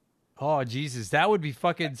 Oh Jesus, that would be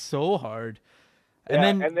fucking so hard.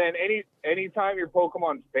 And then any time your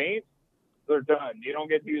Pokemon faint, they're done. You don't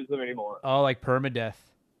get to use them anymore. Oh, like permadeath.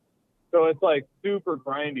 So it's like super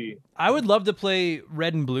grindy. I would love to play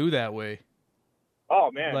Red and Blue that way. Oh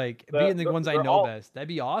man, Like being the ones I know best. That'd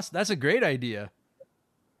be awesome. That's a great idea.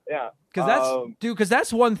 Yeah, because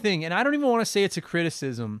that's one thing, and I don't even want to say it's a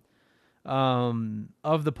criticism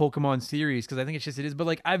of the Pokemon series, because I think it is. But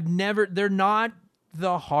like they're not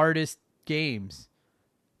the hardest games.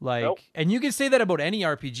 Like, nope. And you can say that about any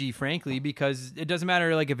RPG, frankly, because it doesn't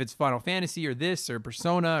matter like if it's Final Fantasy or this or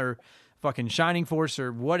Persona or fucking Shining Force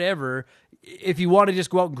or whatever. If you want to just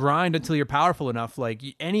go out and grind until you're powerful enough, like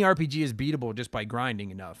any RPG is beatable just by grinding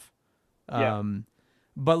enough. Yeah.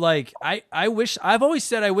 But like I've always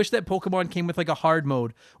said I wish that Pokemon came with like a hard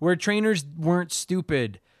mode where trainers weren't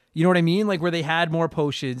stupid. You know what I mean? Like where they had more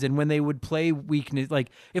potions, and when they would play weakness, like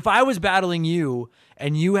if I was battling you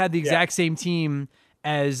and you had the exact same team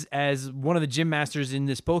as one of the gym masters in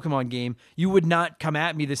this Pokemon game, you would not come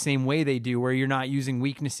at me the same way they do, where you're not using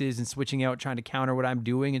weaknesses and switching out, trying to counter what I'm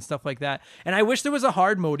doing and stuff like that. And I wish there was a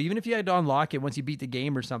hard mode, even if you had to unlock it once you beat the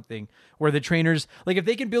game or something, where the trainers, like if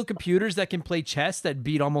they can build computers that can play chess that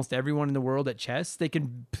beat almost everyone in the world at chess, they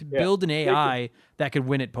can build an AI that could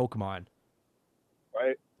win at Pokemon.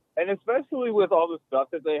 Right. And especially with all the stuff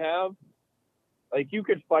that they have, like you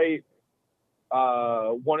could fight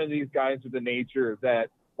one of these guys with the nature that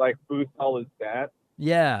like boosts all his stats.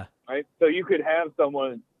 Yeah. Right. So you could have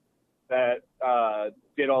someone that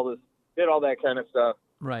did all that kind of stuff.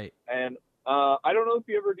 Right. And I don't know if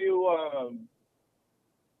you ever do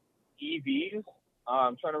EVs.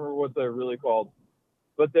 I'm trying to remember what they're really called,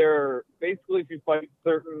 but they're basically if you fight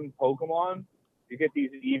certain Pokemon, you get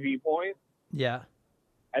these EV points. Yeah.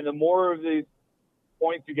 And the more of these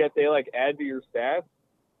points you get, they like add to your stats.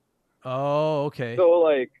 Oh, okay. So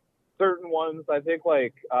like certain ones, I think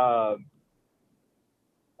like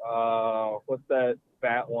what's that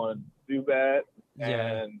fat one? Zubat.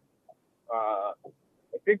 Yeah. And I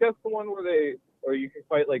think that's the one where you can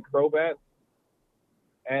fight like Crobat.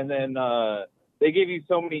 And then they give you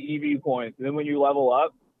so many EV points. And then when you level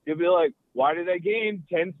up, you'll be like, why did I gain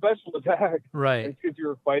 10 special attacks? Right. It's because you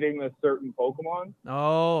were fighting a certain Pokemon.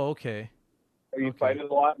 Oh, okay. Or you fight it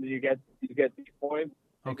a lot and you get these points.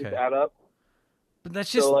 They just add up. But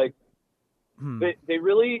that's just so like they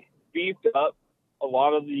really beefed up a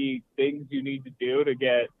lot of the things you need to do to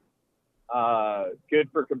get good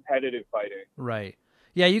for competitive fighting. Right.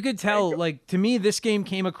 Yeah, you could tell. Like to me, this game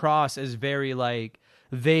came across as very like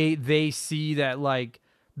they see that like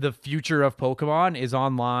the future of Pokemon is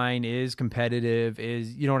online, is competitive,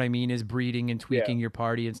 is, you know what I mean, is breeding and tweaking your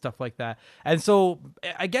party and stuff like that. And so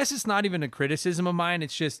I guess it's not even a criticism of mine.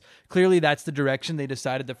 It's just clearly that's the direction they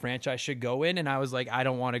decided the franchise should go in. And I was like, I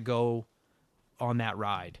don't want to go on that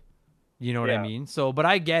ride. You know what I mean? So, but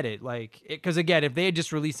I get it. Like, because again, if they had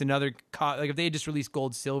just released if they had just released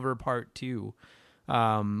Gold Silver Part 2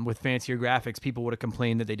 with fancier graphics, people would have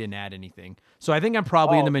complained that they didn't add anything. So I think I'm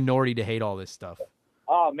probably in the minority to hate all this stuff.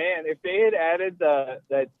 Oh man, if they had added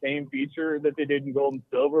that same feature that they did in Gold and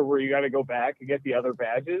Silver, where you got to go back and get the other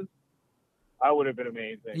badges, that would have been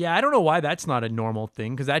amazing. Yeah, I don't know why that's not a normal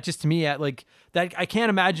thing, because that just to me like that I can't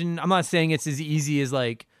imagine. I'm not saying it's as easy as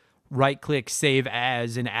like right click save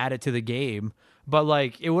as and add it to the game, but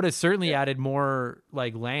like it would have certainly added more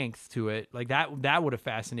like length to it. Like that would have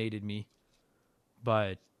fascinated me.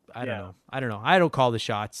 But I don't know. I don't call the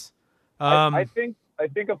shots. I think a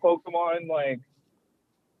Pokemon like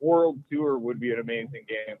World Tour would be an amazing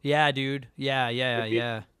game. Yeah, dude.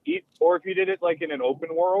 Yeah. Or if you did it like in an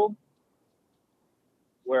open world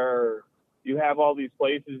where you have all these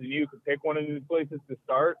places and you could pick one of these places to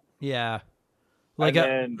start. Yeah. Like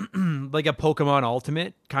like a Pokemon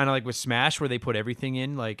Ultimate, kind of like with Smash, where they put everything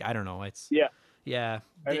in. Like, I don't know. It's yeah.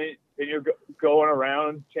 And then you're going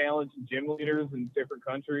around challenging gym leaders in different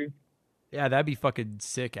countries. Yeah, that'd be fucking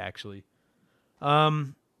sick, actually.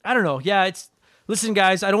 I don't know. Yeah, listen,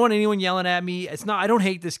 guys, I don't want anyone yelling at me. I don't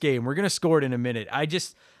hate this game. We're going to score it in a minute. I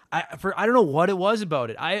don't know what it was about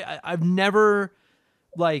it. I've never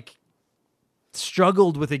like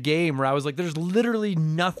struggled with a game where I was like, there's literally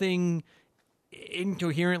nothing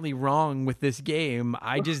incoherently wrong with this game.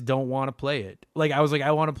 I just don't want to play it. Like, I was like,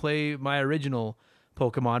 I want to play my original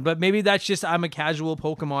Pokemon, but maybe that's just, I'm a casual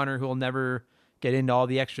Pokemoner who will never get into all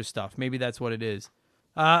the extra stuff. Maybe that's what it is.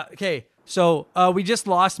 Okay. So we just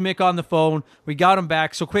lost Mick on the phone. We got him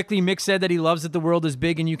back. So quickly, Mick said that he loves that the world is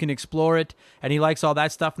big and you can explore it, and he likes all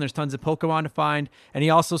that stuff, and there's tons of Pokemon to find. And he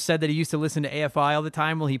also said that he used to listen to AFI all the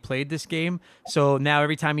time while he played this game. So now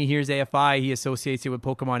every time he hears AFI, he associates it with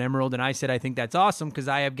Pokemon Emerald. And I said I think that's awesome because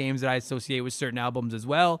I have games that I associate with certain albums as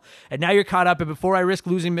well. And now you're caught up. And before I risk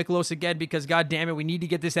losing Miklos again, because God damn it, we need to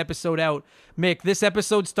get this episode out. Mick, this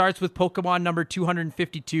episode starts with Pokemon number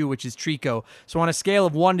 252, which is Trico. So on a scale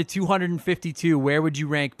of 1 to 252, where would you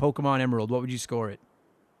rank Pokemon Emerald? What would you score it?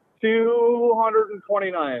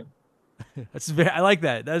 229. I like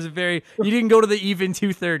that. That's a very. You didn't go to the even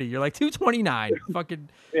 230. You're like 229. Fucking.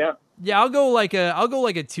 Yeah. Yeah, I'll go like a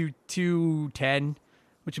 210,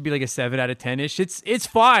 which would be like a 7 out of 10 ish. It's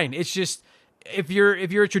fine. It's just if you're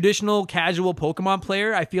a traditional casual Pokemon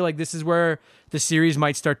player, I feel like this is where the series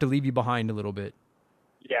might start to leave you behind a little bit.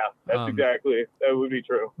 Yeah, that would be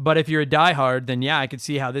true. But if you're a diehard, then yeah, I could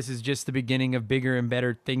see how this is just the beginning of bigger and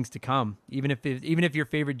better things to come. Even if your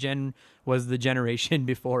favorite gen was the generation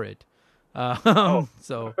before it.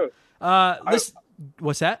 So,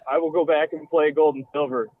 what's that? I will go back and play Gold and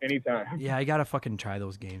Silver anytime. Yeah, I gotta fucking try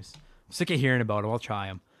those games. I'm sick of hearing about them. I'll try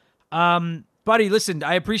them. Buddy, listen,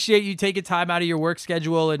 I appreciate you taking time out of your work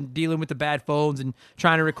schedule and dealing with the bad phones and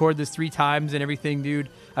trying to record this 3 times and everything, dude.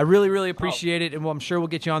 I really, really appreciate it, and I'm sure we'll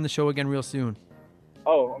get you on the show again real soon.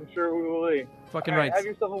 Oh, I'm sure we will be. Fucking right. Have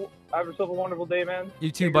yourself a wonderful day, man.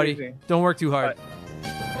 You too, buddy. Don't work too hard. Bye.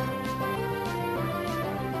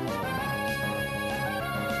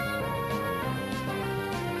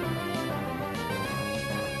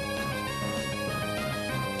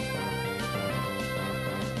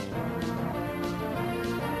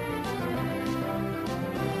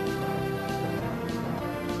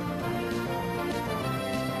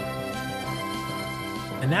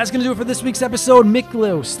 And that's going to do it for this week's episode.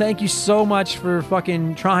 Miklos, thank you so much for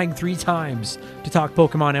fucking trying 3 times to talk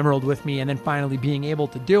Pokemon Emerald with me and then finally being able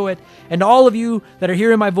to do it. And to all of you that are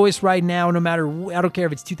hearing my voice right now, no matter, I don't care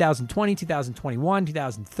if it's 2020, 2021,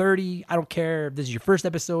 2030, I don't care if this is your first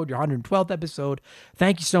episode, your 112th episode.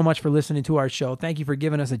 Thank you so much for listening to our show. Thank you for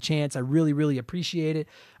giving us a chance. I really, really appreciate it.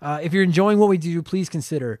 If you're enjoying what we do, please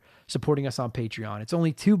consider supporting us on Patreon. It's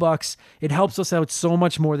only $2. It helps us out so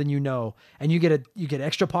much more than you know. And you get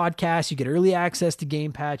extra podcasts, you get early access to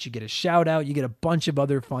Game Patch, you get a shout out, you get a bunch of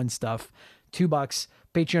other fun stuff. $2,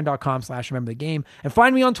 patreon.com/remember the game. And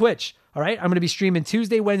find me on Twitch. All right. I'm going to be streaming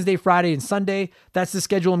Tuesday, Wednesday, Friday, and Sunday. That's the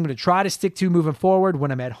schedule I'm going to try to stick to moving forward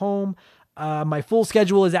when I'm at home. My full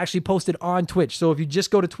schedule is actually posted on Twitch. So if you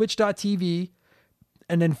just go to twitch.tv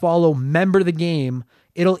and then follow Member the Game,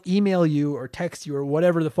 it'll email you or text you or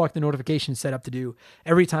whatever the fuck the notification is set up to do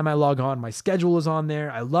every time I log on. My schedule is on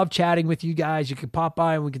there. I love chatting with you guys. You can pop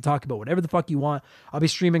by and we can talk about whatever the fuck you want. I'll be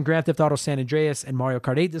streaming Grand Theft Auto San Andreas and Mario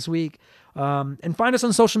Kart 8 this week. And find us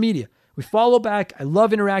on social media. We follow back. I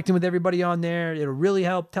love interacting with everybody on there. It'll really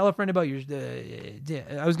help. Tell a friend about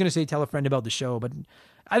I was going to say tell a friend about the show, but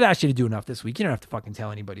I've asked you to do enough this week. You don't have to fucking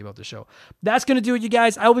tell anybody about the show. That's going to do it, you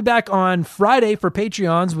guys. I will be back on Friday for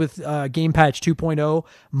Patreons with Game Patch 2.0.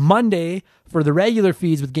 Monday for the regular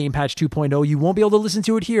feeds with Game Patch 2.0. You won't be able to listen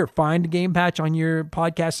to it here. Find Game Patch on your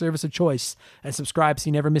podcast service of choice and subscribe so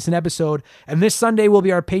you never miss an episode. And this Sunday will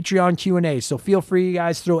be our Patreon Q&A. So feel free, you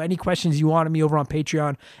guys, throw any questions you want at me over on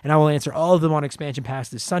Patreon, and I will answer all of them on Expansion Pass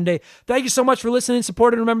this Sunday. Thank you so much for listening,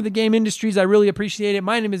 support, and remember the game industries. I really appreciate it.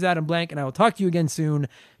 My name is Adam Blank, and I will talk to you again soon.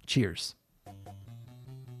 Cheers.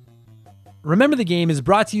 Remember the Game is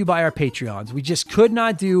brought to you by our Patreons. We just could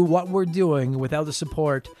not do what we're doing without the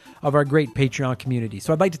support of our great Patreon community.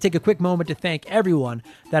 So I'd like to take a quick moment to thank everyone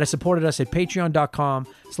that has supported us at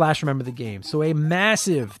patreon.com/remember the game. So a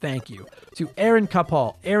massive thank you to Aaron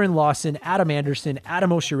Cuphall, Aaron Lawson, Adam Anderson, Adam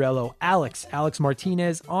Oshirello, Alex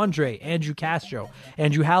Martinez, Andre, Andrew Castro,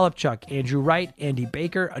 Andrew Halipchuk, Andrew Wright, Andy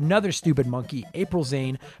Baker, Another Stupid Monkey, April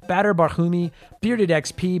Zane, Batter Barhumi, Bearded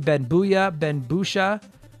XP, Ben Booya, Ben Busha,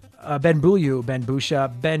 Ben Buyu, Ben Busha,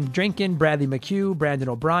 Ben Drinkin, Bradley McHugh, Brandon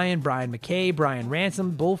O'Brien, Brian McKay, Brian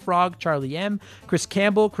Ransom, Bullfrog, Charlie M, Chris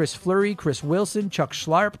Campbell, Chris Fleury, Chris Wilson, Chuck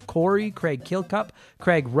Schlarp, Corey, Craig Kilcup,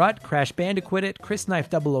 Craig Rutt, Crash Bandicoot, Chris Knife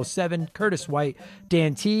 007, Curtis White,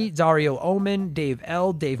 Dan T, Dario Omen, Dave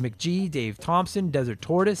L, Dave McGee, Dave Thompson, Desert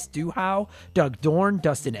Tortoise, Duhow, Doug Dorn,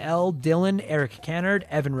 Dustin L, Dylan, Eric Cannard,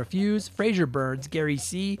 Evan Refuse, Fraser Burns, Gary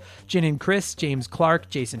C, Jin and Chris, James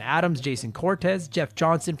Clark, Jason Adams, Jason Cortez, Jeff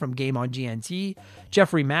Johnson from Game on GNT,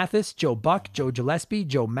 Jeffrey Mathis, Joe Buck, Joe Gillespie,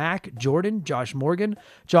 Joe Mack, Jordan, Josh Morgan,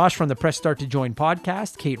 Josh from the Press Start to Join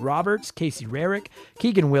podcast, Kate Roberts, Casey Rarick,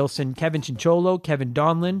 Keegan Wilson, Kevin Chincholo, Kevin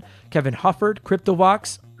Donlin, Kevin Hufford,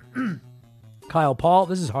 CryptoVox, Kyle Paul,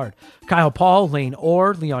 this is hard. Kyle Paul, Lane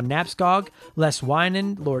Orr, Leon Knapskog, Les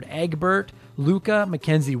Winan, Lord Egbert, Luca,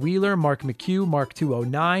 Mackenzie Wheeler, Mark McHugh, Mark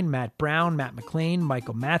 209, Matt Brown, Matt McLean,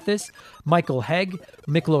 Michael Mathis, Michael Hegg,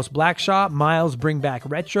 Miklos Blackshaw, Miles Bring Back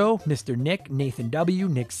Retro, Mr. Nick, Nathan W,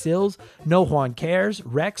 Nick Sills, No Juan Cares,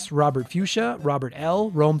 Rex, Robert Fuchsia, Robert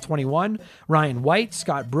L, Rome 21, Ryan White,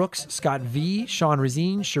 Scott Brooks, Scott V, Sean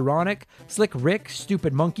Razine, Sharonic, Slick Rick,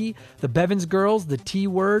 Stupid Monkey, The Bevins Girls, The T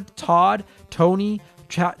Word, Todd, Tony,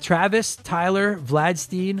 Travis, Tyler,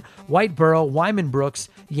 Vladstein, Whiteboro, Wyman Brooks,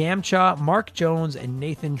 Yamcha, Mark Jones, and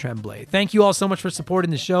Nathan Tremblay. Thank you all so much for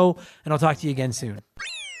supporting the show, and I'll talk to you again soon.